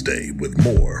next Tuesday with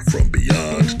more from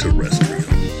Beyond Terrestrial.